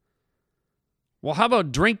 Well, how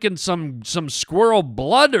about drinking some squirrel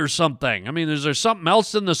blood or something? I mean, is there something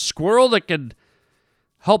else in the squirrel that could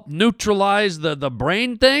help neutralize the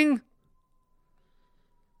brain thing?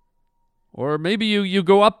 Or maybe you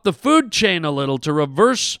go up the food chain a little to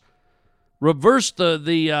reverse the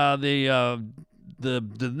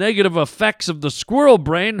negative effects of the squirrel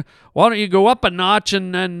brain. Why don't you go up a notch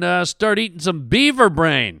and start eating some beaver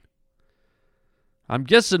brain? I'm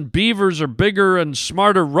guessing beavers are bigger and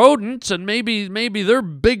smarter rodents, and maybe their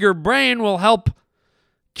bigger brain will help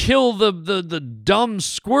kill the dumb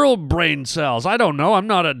squirrel brain cells. I don't know. I'm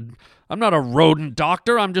not a rodent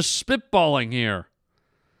doctor. I'm just spitballing here.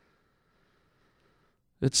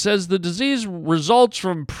 It says the disease results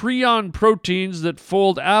from prion proteins that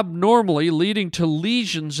fold abnormally, leading to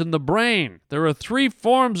lesions in the brain. There are 3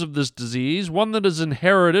 forms of this disease, one that is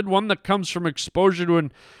inherited, one that comes from exposure to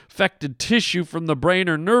infected tissue from the brain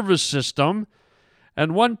or nervous system,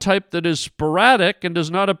 and one type that is sporadic and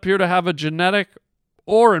does not appear to have a genetic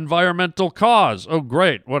or environmental cause. Oh,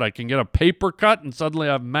 great. What, I can get a paper cut and suddenly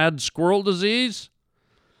have mad squirrel disease?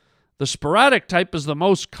 The sporadic type is the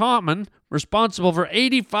most common, responsible for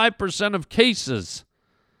 85% of cases.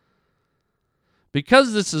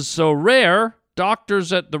 Because this is so rare,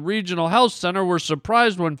 doctors at the regional health center were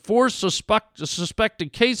surprised when 4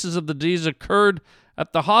 suspected cases of the disease occurred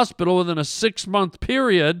at the hospital within a 6-month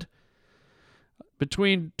period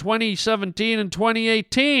between 2017 and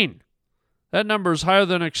 2018. That number is higher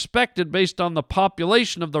than expected based on the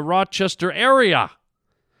population of the Rochester area,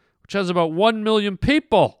 which has about 1 million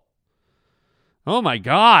people. Oh, my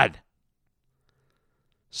God.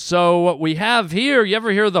 So what we have here, you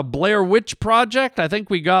ever hear of the Blair Witch Project? I think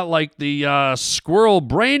we got like the Squirrel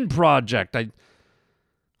Brain Project.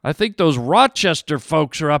 I think those Rochester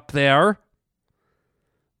folks are up there,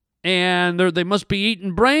 and they must be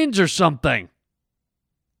eating brains or something.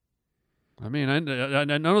 I mean, I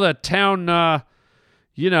know that town,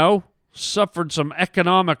 suffered some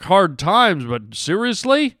economic hard times, but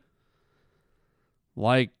seriously?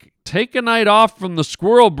 Like, take a night off from the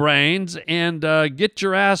squirrel brains and get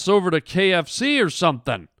your ass over to KFC or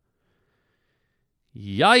something.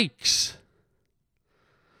 Yikes.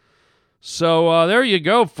 So there you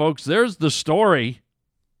go, folks. There's the story.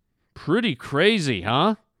 Pretty crazy,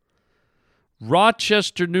 huh?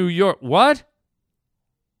 Rochester, New York. What?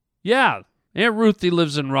 Yeah, Aunt Ruthie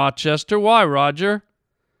lives in Rochester. Why, Roger?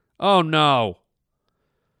 Oh, no.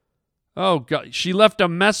 Oh, God. She left a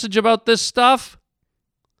message about this stuff?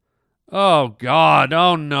 Oh, God.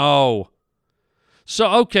 Oh, no. So,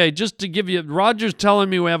 okay, just to give you, Roger's telling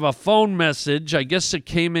me we have a phone message. I guess it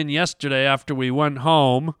came in yesterday after we went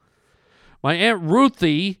home. My Aunt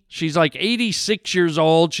Ruthie, she's like 86 years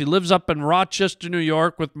old. She lives up in Rochester, New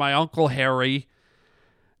York with my Uncle Harry.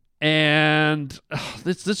 And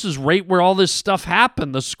this is right where all this stuff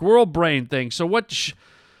happened, the squirrel brain thing. So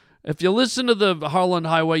if you listen to the Harland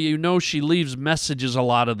Highway, you know she leaves messages a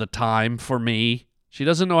lot of the time for me. She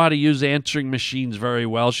doesn't know how to use answering machines very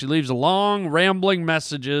well. She leaves long, rambling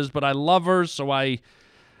messages, but I love her, so I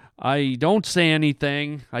don't say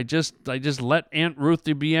anything. I just let Aunt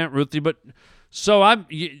Ruthie be Aunt Ruthie. But so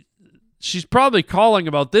she's probably calling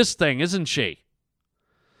about this thing, isn't she?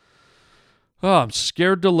 Oh, I'm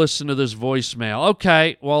scared to listen to this voicemail.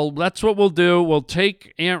 Okay, well, that's what we'll do. We'll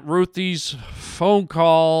take Aunt Ruthie's phone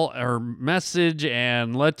call or message,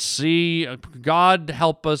 and let's see. God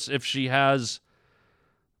help us if she has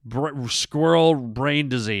squirrel brain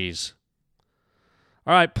disease.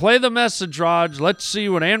 All right, play the message, Raj. Let's see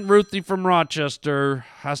what Aunt Ruthie from Rochester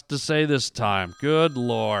has to say this time. Good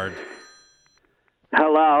Lord.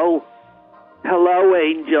 Hello? Hello,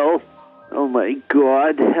 Angel. Oh, my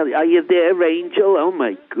God. Are you there, Angel? Oh,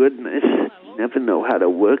 my goodness. Never know how to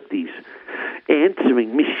work these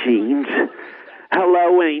answering machines.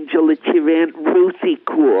 Hello, Angel. It's your Aunt Ruthie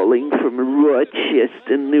calling from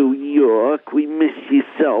Rochester, New York. We miss you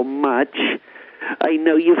so much. I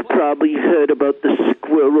know you've probably heard about the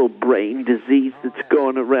squirrel brain disease that's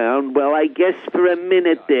going around. Well, I guess for a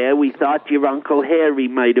minute there, we thought your Uncle Harry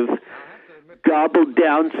might have gobbled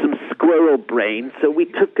down some squirrel brain, so we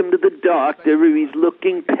took him to the doctor. He's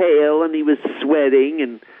looking pale and he was sweating,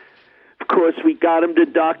 and of course we got him to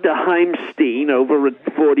Dr. Heimstein over at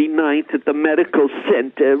 49th at the medical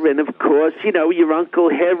center, and of course, you know, your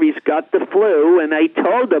Uncle Harry's got the flu, and I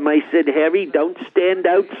told him, I said, Harry, don't stand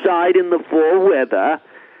outside in the fall weather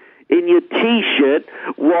in your T-shirt,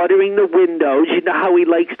 watering the windows. You know how he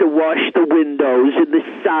likes to wash the windows and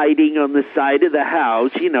the siding on the side of the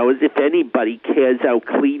house, you know, as if anybody cares how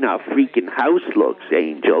clean our freaking house looks,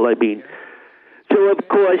 Angel. I mean, so of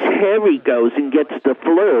course Harry goes and gets the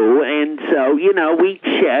flu, and so, you know, we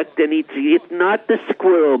checked, and it's not the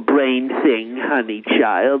squirrel brain thing, honey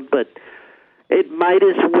child, but it might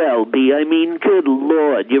as well be. I mean, good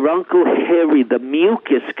Lord, your Uncle Harry, the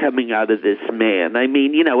mucus coming out of this man. I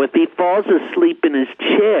mean, you know, if he falls asleep in his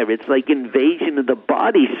chair, it's like Invasion of the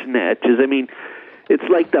Body Snatchers. I mean, it's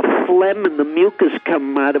like the phlegm and the mucus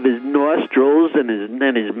come out of his nostrils and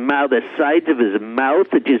his mouth, the sides of his mouth.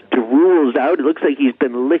 It just drools out. It looks like he's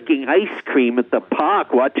been licking ice cream at the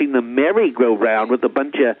park, watching the merry-go-round with a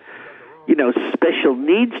bunch of, you know, special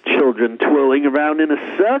needs children twirling around in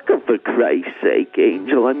a circle, for Christ's sake,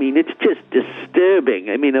 Angel. I mean, it's just disturbing.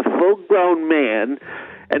 I mean, a full-grown man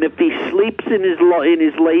And if he sleeps in his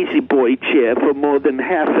lazy boy chair for more than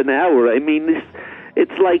half an hour, I mean,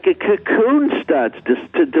 it's like a cocoon starts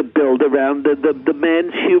to build around the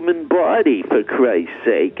man's human body, for Christ's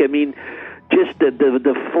sake. I mean, just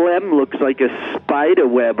the phlegm looks like a spider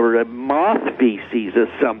web or a moth feces or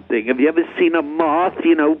something. Have you ever seen a moth,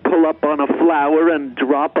 pull up on a flower and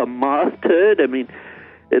drop a moth turd? I mean,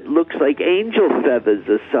 it looks like angel feathers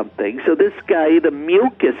or something. So this guy, the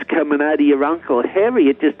mucus coming out of your Uncle Harry,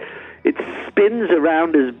 it spins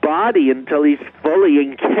around his body until he's fully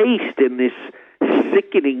encased in this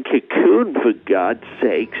sickening cocoon, for God's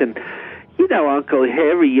sakes. And Uncle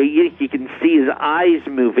Harry, you can see his eyes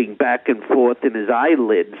moving back and forth and his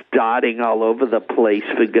eyelids dotting all over the place,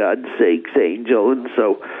 for God's sakes, Angel. And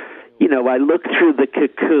so, I look through the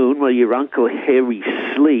cocoon while your Uncle Harry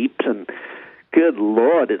sleeps, and good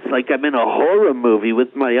Lord, it's like I'm in a horror movie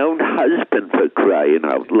with my own husband, for crying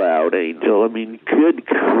out loud, Angel. I mean, good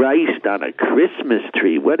Christ on a Christmas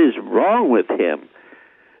tree. What is wrong with him?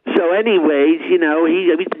 So anyways, he's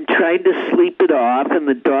been trying to sleep it off, and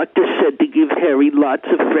the doctor said to give Harry lots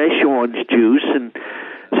of fresh orange juice, and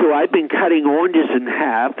so I've been cutting oranges in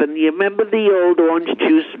half. And you remember the old orange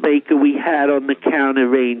juice maker we had on the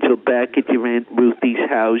counter, Angel, back at your Aunt Ruthie's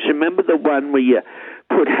house? Remember the one where you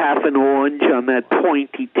put half an orange on that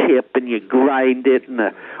pointy tip and you grind it and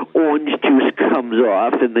the orange juice comes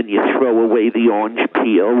off and then you throw away the orange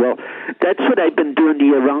peel? Well, that's what I've been doing to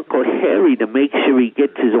your Uncle Harry to make sure he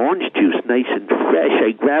gets his orange juice nice and fresh.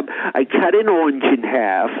 I cut an orange in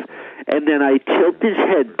half, and then I tilt his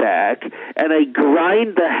head back and I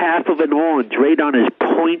grind the half of an orange right on his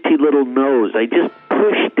pointy little nose. I just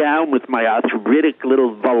push down with my arthritic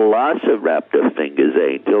little velociraptor fingers,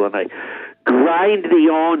 Angel, and I grind the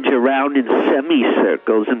orange around in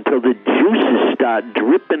semicircles until the juices start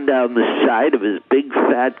dripping down the side of his big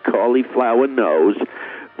fat cauliflower nose,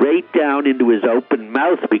 right down into his open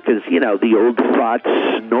mouth, because, the old fart's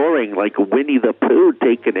snoring like Winnie the Pooh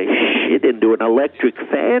taking a shit into an electric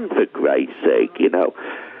fan, for Christ's sake, So,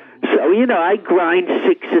 I grind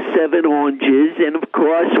 6 or 7 oranges, and of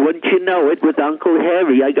course, wouldn't you know it, with Uncle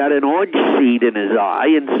Harry, I got an orange seed in his eye,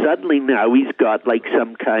 and suddenly now he's got like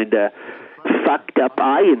some kind of fucked up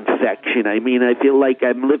eye infection. I mean, I feel like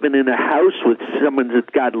I'm living in a house with someone that's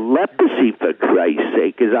got leprosy, for Christ's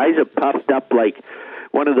sake. His eyes are puffed up like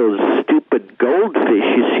one of those stupid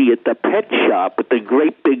goldfish you see at the pet shop with the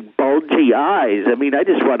great big bulgy eyes. I mean, I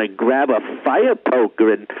just want to grab a fire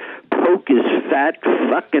poker and poke his fat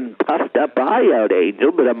fucking puffed up eye out,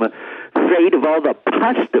 Angel, but I'm afraid of all the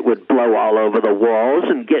pus that would blow all over the walls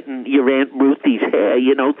and get in your Aunt Ruthie's hair.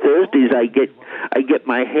 Thursdays I get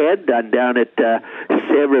my hair done down at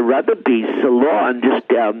Sarah Rutherby's salon just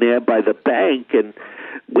down there by the bank, and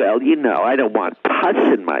well, I don't want pus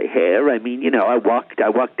in my hair. I mean, I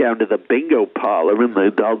walk down to the bingo parlor,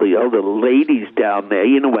 and all the ladies down there,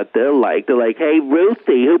 you know what they're like. They're like, "Hey,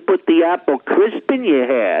 Ruthie, who put the apple crisp in your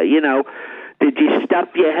hair? Did you stuff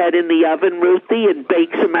your head in the oven, Ruthie, and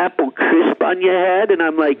bake some apple crisp on your head?" And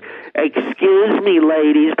I'm like, "Excuse me,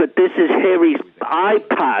 ladies, but this is Harry's eye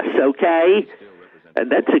pus, okay?" And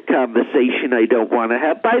that's a conversation I don't want to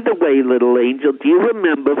have. By the way, little angel, do you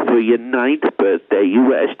remember for your 9th birthday,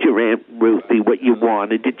 you asked your Aunt Ruthie what you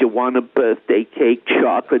wanted? Did you want a birthday cake,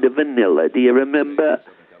 chocolate, or vanilla? Do you remember?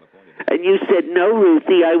 And you said, "No,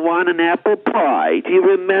 Ruthie, I want an apple pie." Do you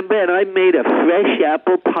remember? And I made a fresh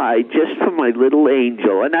apple pie just for my little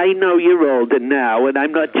angel. And I know you're older now, and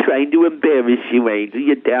I'm not trying to embarrass you, Angel.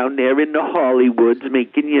 You're down there in the Hollywoods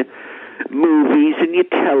making your movies and your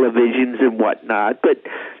televisions and whatnot. But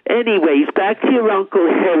anyways, back to your Uncle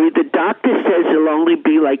Harry. The doctor says he'll only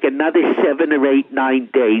be like another 7 or 8, 9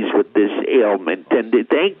 days with this ailment. And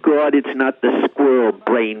thank God it's not the squirrel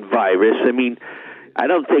brain virus. I mean, I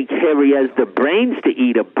don't think Harry has the brains to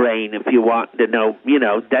eat a brain, if you want to know.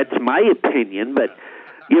 That's my opinion. But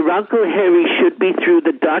your Uncle Harry should be through.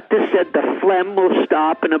 The doctor said the phlegm will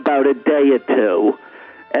stop in about a day or 2.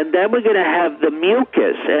 And then we're going to have the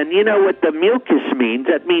mucus. And you know what the mucus means?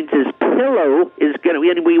 That means his pillow is going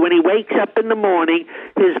to, when he wakes up in the morning,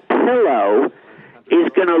 his pillow is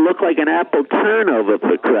going to look like an apple turnover,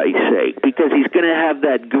 for Christ's sake, because he's going to have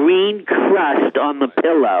that green crust on the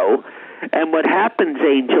pillow. And what happens,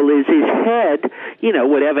 Angel, is his head,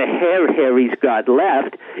 whatever hair Harry's got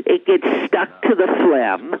left, it gets stuck to the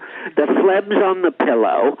phlegm. The phlegm's on the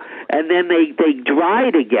pillow, and then they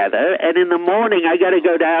dry together. And in the morning, I got to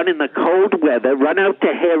go down in the cold weather, run out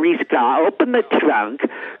to Harry's car, open the trunk,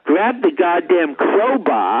 grab the goddamn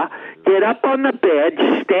crowbar, get up on the bed,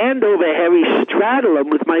 stand over Harry, straddle him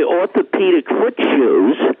with my orthopedic foot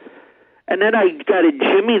shoes, And then I got to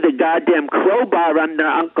jimmy the goddamn crowbar under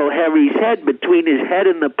Uncle Harry's head between his head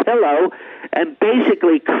and the pillow and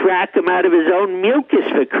basically crack him out of his own mucus,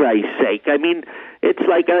 for Christ's sake. I mean, it's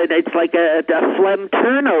like a phlegm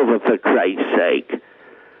turnover, for Christ's sake.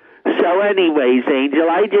 So anyways, Angel,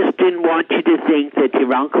 I just didn't want you to think that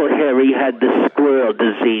your Uncle Harry had the squirrel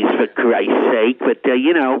disease, for Christ's sake. But,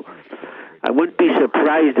 I wouldn't be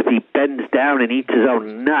surprised if he bends down and eats his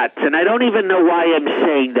own nuts. And I don't even know why I'm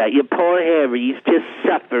saying that. Your poor Harry's just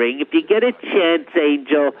suffering. If you get a chance,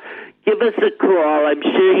 Angel, give us a call. I'm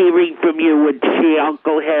sure hearing from you would cheer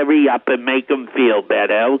Uncle Harry up and make him feel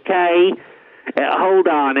better, okay? Hold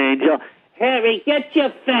on, Angel. Harry, get your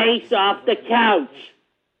face off the couch.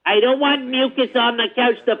 I don't want mucus on the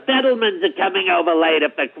couch. The Fettelmans are coming over later,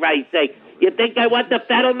 for Christ's sake. You think I want the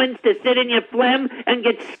Fettelmans to sit in your phlegm and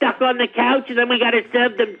get stuck on the couch and then we got to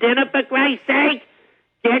serve them dinner, for Christ's sake?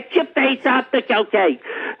 Get your face off the couch. Okay.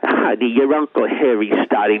 Honey, your Uncle Harry's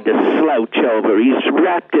starting to slouch over. He's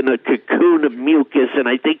wrapped in a cocoon of mucus, and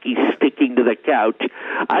I think he's sticking to the couch.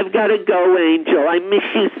 I've got to go, Angel. I miss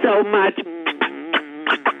you so much.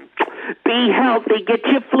 Be healthy. Get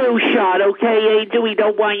your flu shot, okay, Angel? We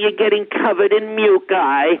don't want you getting covered in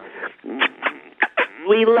muci.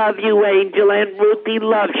 We love you, Angel, and Ruthie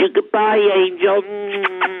loves you. Goodbye, Angel.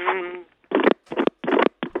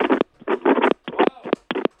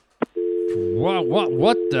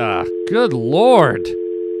 What the? Good Lord.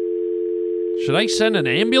 Should I send an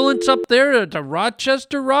ambulance up there to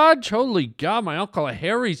Rochester, Raj? Holy God, my Uncle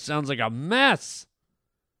Harry sounds like a mess.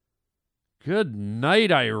 Good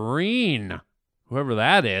night, Irene. Whoever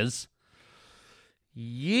that is.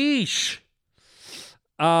 Yeesh.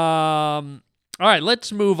 All right,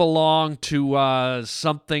 let's move along to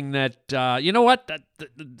something that, you know what?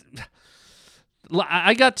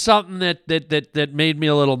 I got something that made me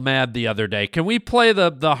a little mad the other day. Can we play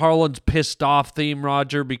the Harland's Pissed Off theme,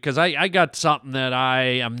 Roger? Because I got something that I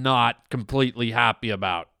am not completely happy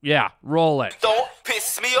about. Yeah, roll it. Don't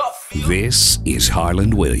piss me off. This is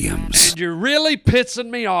Harland Williams. And you're really pissing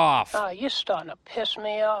me off. Oh, you're starting to piss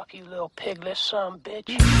me off, you little piglet son of a bitch.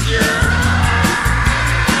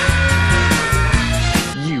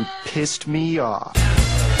 You pissed me off.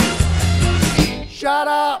 Shut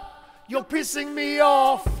up! You're pissing me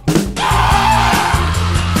off!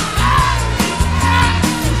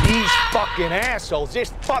 These fucking assholes,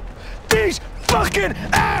 these fucking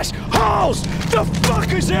assholes! The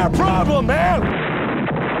fuck is their problem, man?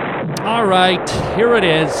 All right, here it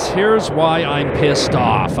is. Here's why I'm pissed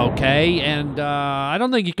off, okay? And I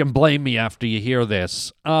don't think you can blame me after you hear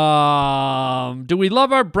this. Do we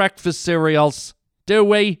love our breakfast cereals? Do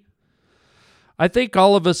we? I think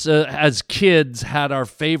all of us as kids had our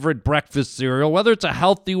favorite breakfast cereal, whether it's a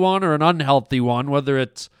healthy one or an unhealthy one, whether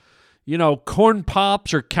it's, Corn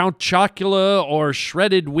Pops or Count Chocula or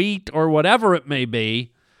shredded wheat or whatever it may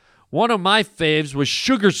be. One of my faves was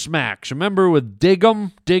Sugar Smacks. Remember with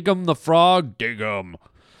Dig-'em the frog? Dig-'em.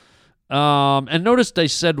 And notice I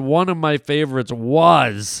said one of my favorites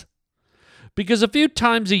was. Because a few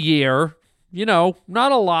times a year,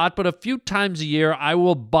 not a lot, but a few times a year, I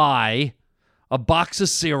will buy a box of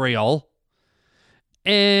cereal.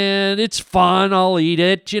 And it's fun. I'll eat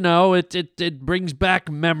it. It brings back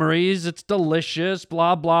memories. It's delicious.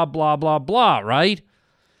 Blah, blah, blah, blah, blah, right?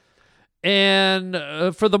 And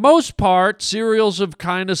for the most part, cereals have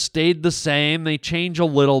kind of stayed the same. They change a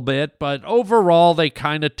little bit, but overall, they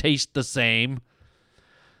kind of taste the same.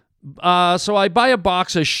 So I buy a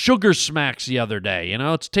box of Sugar Smacks the other day.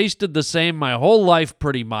 It's tasted the same my whole life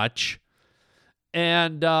pretty much.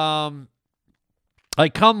 And I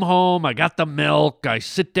come home, I got the milk, I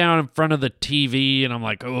sit down in front of the TV, and I'm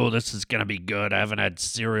like, oh, this is going to be good. I haven't had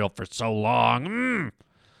cereal for so long.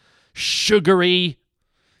 Sugary,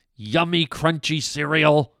 yummy, crunchy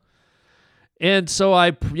cereal. And so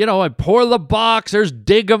I pour the box. There's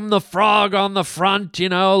Dig-'em the frog on the front,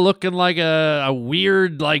 looking like a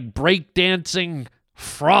weird, like, breakdancing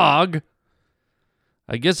frog.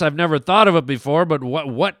 I guess I've never thought of it before, but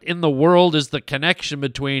what in the world is the connection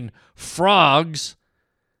between frogs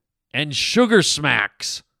and Sugar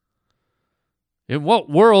Smacks? In what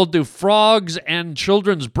world do frogs and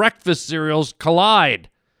children's breakfast cereals collide?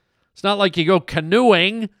 It's not like you go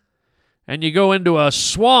canoeing and you go into a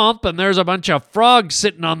swamp and there's a bunch of frogs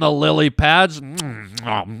sitting on the lily pads.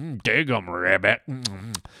 Dig 'em, ribbit.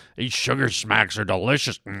 These Sugar Smacks are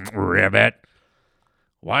delicious, ribbit.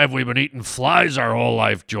 Why have we been eating flies our whole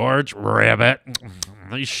life, George? Ribbit.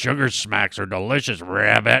 These Sugar Smacks are delicious,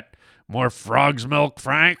 ribbit. More frog's milk,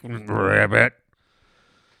 Frank? Ribbit.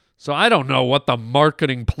 So I don't know what the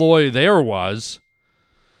marketing ploy there was.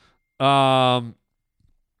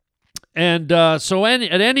 And so at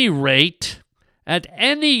any rate,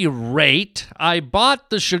 I bought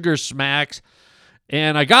the Sugar Smacks,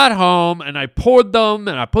 and I got home, and I poured them,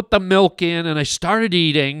 and I put the milk in, and I started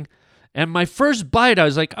eating. And my first bite, I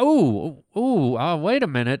was like, wait a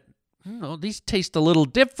minute. These taste a little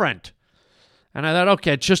different. And I thought,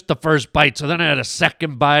 okay, it's just the first bite. So then I had a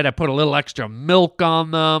second bite. I put a little extra milk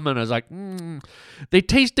on them, and I was like, They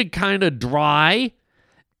tasted kind of dry,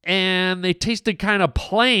 and they tasted kind of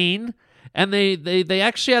plain, and they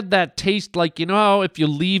actually had that taste like, you know how if you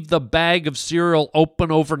leave the bag of cereal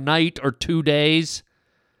open overnight or 2 days,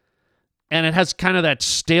 and it has kind of that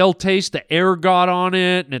stale taste, the air got on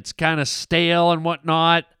it, and it's kind of stale and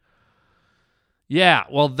whatnot. Yeah,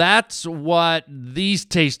 well, that's what these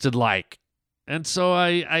tasted like. And so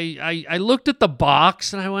I looked at the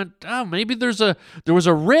box and I went, maybe there was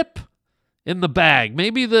a rip in the bag.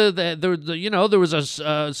 Maybe there was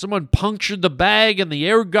someone punctured the bag and the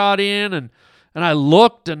air got in, and I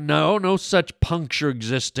looked and no such puncture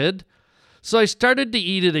existed. So I started to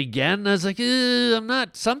eat it again, and I was like,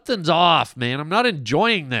 something's off, man. I'm not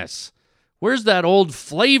enjoying this. Where's that old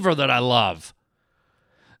flavor that I love?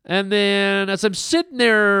 And then as I'm sitting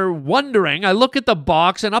there wondering, I look at the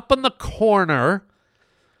box, and up in the corner,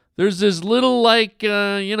 there's this little,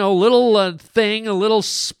 thing, a little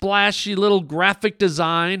splashy little graphic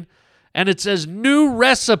design, and it says new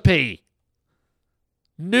recipe.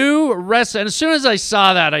 New recipe. And as soon as I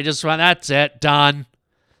saw that, I just went, that's it, done.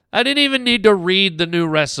 I didn't even need to read the new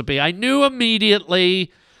recipe. I knew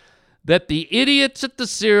immediately that the idiots at the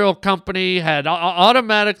cereal company had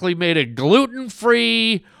automatically made it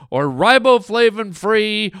gluten-free or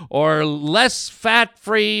riboflavin-free or less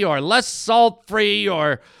fat-free or less salt-free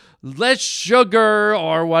or less sugar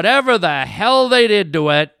or whatever the hell they did to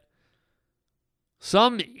it.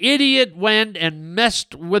 Some idiot went and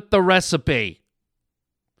messed with the recipe.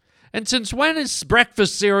 And since when is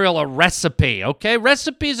breakfast cereal a recipe, okay?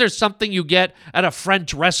 Recipes are something you get at a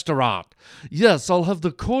French restaurant. Yes, I'll have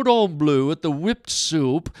the cordon bleu with the whipped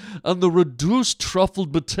soup and the reduced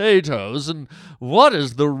truffled potatoes. And what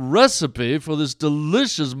is the recipe for this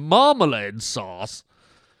delicious marmalade sauce?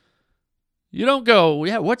 You don't go,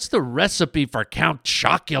 what's the recipe for Count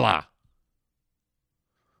Chocula?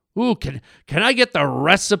 Ooh, can I get the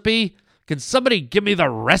recipe? Can somebody give me the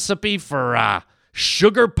recipe for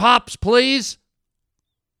Sugar Pops, please?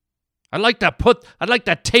 I'd like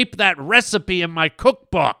to tape that recipe in my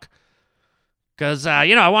cookbook. Because I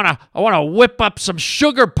want to whip up some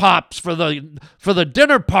Sugar Pops for the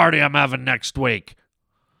dinner party I'm having next week.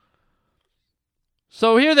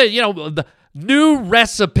 So here the new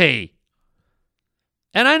recipe.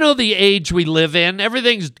 And I know the age we live in.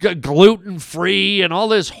 Everything's gluten-free and all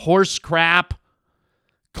this horse crap.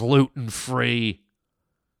 Gluten-free.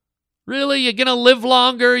 Really? You're going to live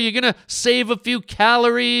longer? You're going to save a few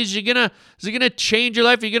calories? Is it going to change your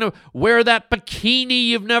life? You're going to wear that bikini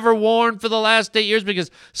you've never worn for the last 8 years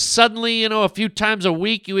because suddenly, a few times a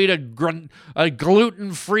week you eat a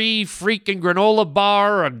gluten-free freaking granola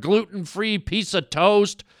bar or a gluten-free piece of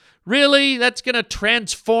toast? Really? That's going to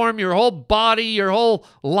transform your whole body, your whole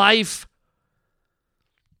life?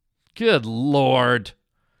 Good Lord.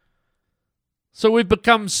 So we've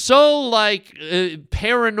become so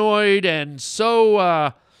paranoid and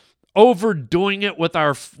so overdoing it with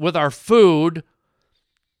our food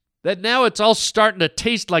that now it's all starting to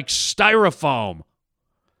taste like styrofoam.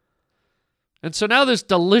 And so now this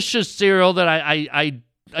delicious cereal that I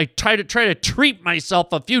try to treat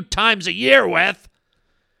myself a few times a year with,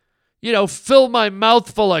 fill my mouth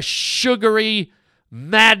full of sugary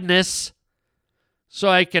madness so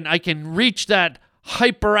I can reach that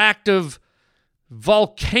hyperactive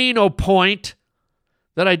volcano point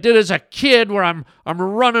that I did as a kid where I'm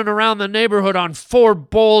running around the neighborhood on 4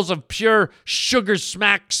 bowls of pure Sugar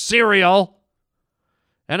Smack cereal.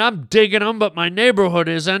 And I'm digging them, but my neighborhood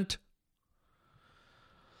isn't.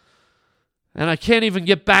 And I can't even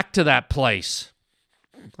get back to that place.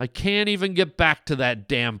 I can't even get back to that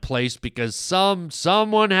damn place because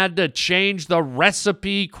someone had to change the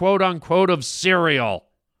recipe, quote unquote, of cereal.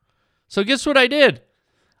 So guess what I did?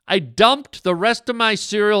 I dumped the rest of my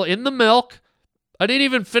cereal in the milk. I didn't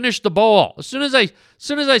even finish the bowl. As soon as I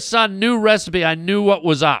saw a new recipe, I knew what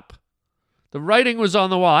was up. The writing was on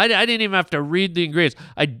the wall. I didn't even have to read the ingredients.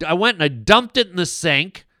 I went and I dumped it in the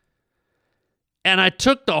sink, and I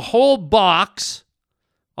took the whole box,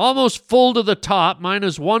 almost full to the top,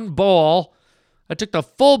 minus 1 bowl. I took the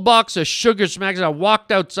full box of Sugar Smacks, and I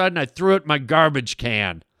walked outside, and I threw it in my garbage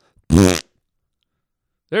can.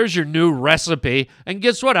 There's your new recipe. And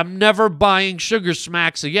guess what? I'm never buying Sugar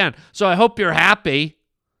Smacks again. So I hope you're happy.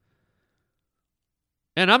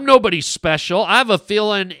 And I'm nobody special. I have a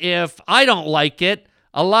feeling if I don't like it,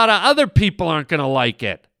 a lot of other people aren't going to like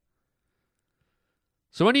it.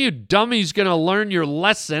 So when are you dummies going to learn your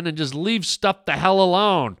lesson and just leave stuff the hell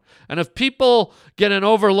alone? And if people get an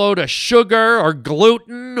overload of sugar or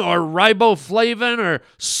gluten or riboflavin or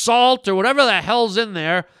salt or whatever the hell's in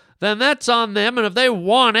there, then that's on them. And if they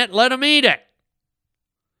want it, let them eat it.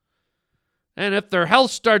 And if their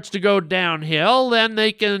health starts to go downhill, then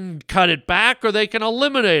they can cut it back or they can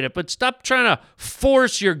eliminate it. But stop trying to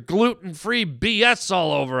force your gluten-free BS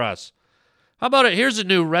all over us. How about it? Here's a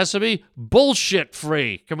new recipe,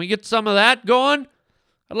 bullshit-free. Can we get some of that going?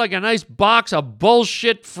 I'd like a nice box of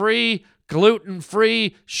bullshit-free,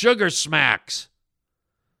 gluten-free sugar smacks.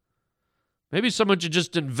 Maybe someone should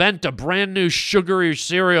just invent a brand new sugary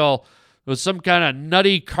cereal with some kind of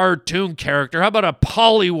nutty cartoon character. How about a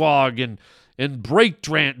pollywog in break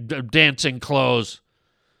dancing clothes?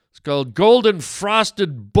 It's called Golden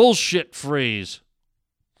Frosted Bullshit Freeze.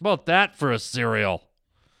 How about that for a cereal?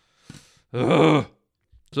 Ugh.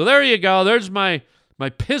 So there you go. There's my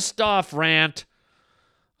pissed off rant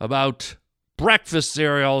about breakfast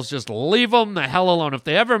cereals. Just leave them the hell alone. If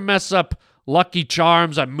they ever mess up Lucky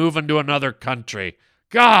Charms, I'm moving to another country.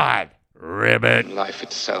 God, ribbit. Life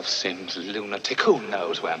itself seems lunatic. Who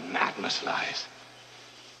knows where madness lies?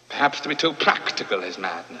 Perhaps to be too practical is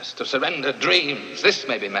madness. To surrender dreams, this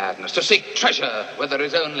may be madness. To seek treasure where there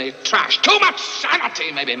is only trash. Too much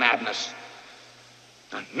sanity may be madness.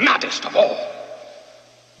 And maddest of all,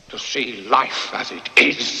 to see life as it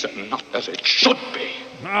is and not as it should be.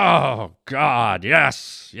 Oh, God,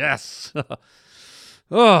 yes.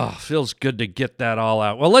 Oh, feels good to get that all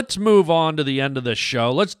out. Well, let's move on to the end of the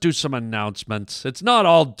show. Let's do some announcements. It's not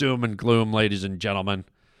all doom and gloom, ladies and gentlemen.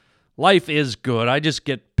 Life is good. I just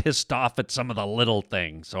get pissed off at some of the little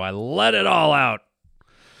things, so I let it all out.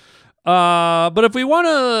 But if we want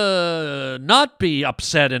to not be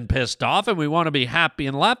upset and pissed off and we want to be happy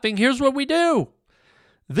and laughing, here's what we do.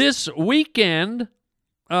 This weekend,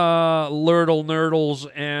 Lurtle Nurdles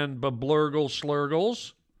and Bablurgle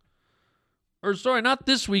Slurgles, or sorry, not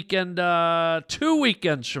this weekend, 2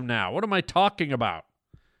 weekends from now. What am I talking about?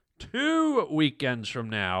 2 weekends from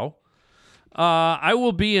now, I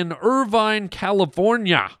will be in Irvine,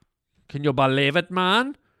 California. Can you believe it,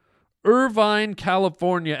 man? Irvine,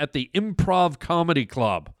 California at the Improv Comedy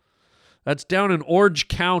Club. That's down in Orange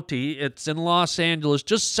County. It's in Los Angeles,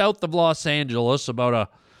 just south of Los Angeles, about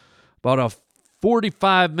a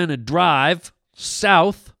 45-minute drive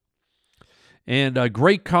south. And a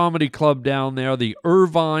great comedy club down there, the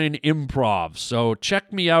Irvine Improv. So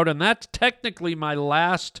check me out, and that's technically my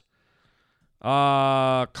last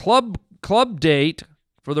club date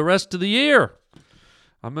for the rest of the year.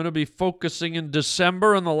 I'm going to be focusing in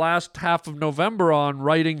December and the last half of November on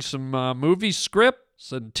writing some movie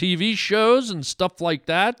scripts and TV shows and stuff like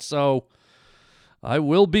that. So I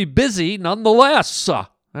will be busy nonetheless.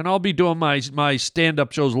 And I'll be doing my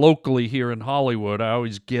stand-up shows locally here in Hollywood. I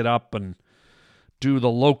always get up and do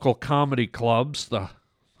the local comedy clubs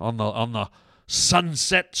on the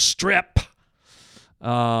Sunset Strip.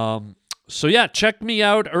 So yeah, check me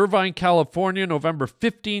out, Irvine, California, November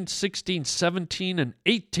 15, 16, 17, and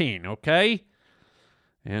 18, okay?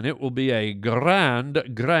 And it will be a grand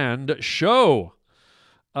show.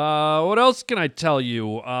 What else can I tell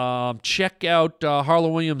you? Check out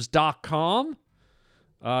harlandwilliams.com.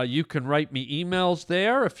 You can write me emails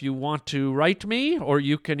there if you want to write me, or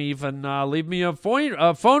you can even leave me a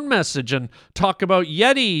phone message and talk about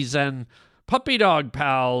Yetis and puppy dog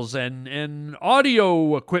pals and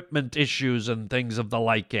audio equipment issues and things of the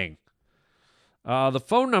liking. The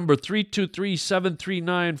phone number,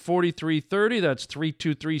 323-739-4330. That's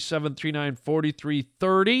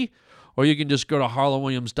 323-739-4330. Or you can just go to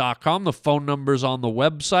harlandwilliams.com. The phone number's on the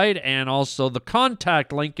website, and also the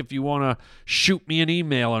contact link if you want to shoot me an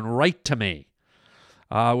email and write to me.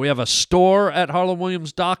 We have a store at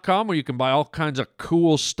harlandwilliams.com where you can buy all kinds of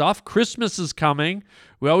cool stuff. Christmas is coming.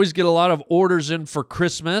 We always get a lot of orders in for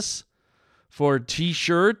Christmas for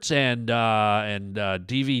T-shirts and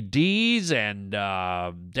DVDs and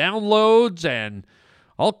downloads and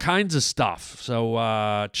all kinds of stuff.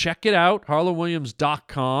 So check it out,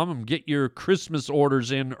 harlandwilliams.com, and get your Christmas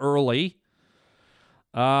orders in early.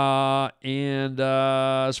 And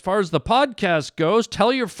as far as the podcast goes,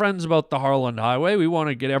 tell your friends about the Harland Highway. We want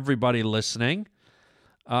to get everybody listening.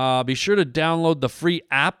 Be sure to download the free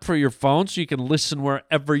app for your phone so you can listen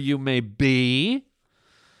wherever you may be.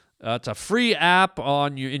 It's a free app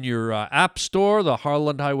in your app store, the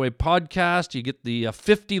Harland Highway Podcast. You get the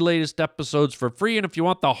 50 latest episodes for free. And if you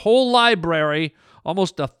want the whole library,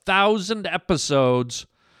 almost 1,000 episodes,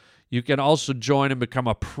 you can also join and become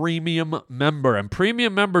a premium member. And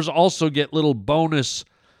premium members also get little bonus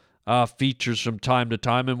features from time to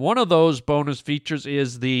time. And one of those bonus features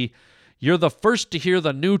is you're the first to hear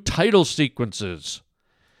the new title sequences.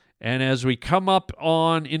 And as we come up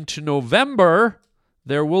on into November,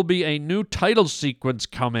 there will be a new title sequence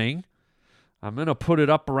coming. I'm going to put it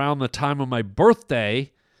up around the time of my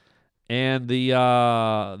birthday. And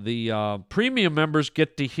the premium members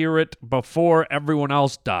get to hear it before everyone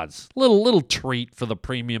else does. Little treat for the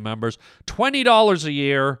premium members. $20 a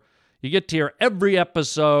year. You get to hear every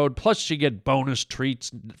episode. Plus you get bonus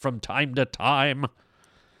treats from time to time.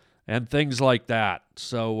 And things like that.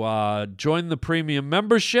 So join the premium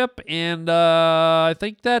membership. And I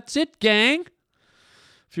think that's it, gang.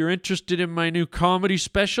 If you're interested in my new comedy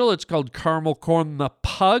special, it's called Caramel Corn the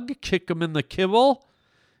Pug. Kick 'em in the Kibble.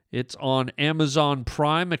 It's on Amazon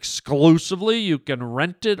Prime exclusively. You can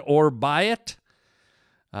rent it or buy it.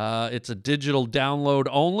 It's a digital download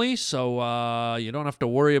only, so you don't have to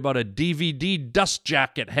worry about a DVD dust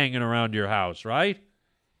jacket hanging around your house, right?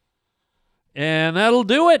 And that'll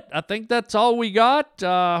do it. I think that's all we got.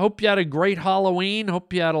 Hope you had a great Halloween.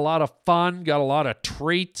 Hope you had a lot of fun, got a lot of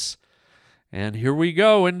treats. And here we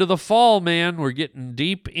go into the fall, man. We're getting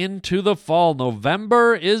deep into the fall.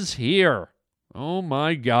 November is here. Oh,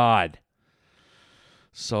 my God.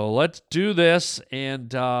 So let's do this,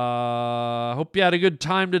 and hope you had a good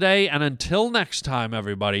time today. And until next time,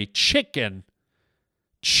 everybody, chicken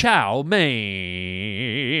chow mein,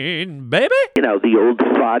 baby. You know, the old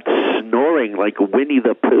fart snoring like Winnie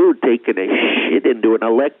the Pooh taking a shit into an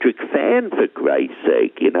electric fan, for Christ's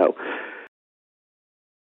sake, you know.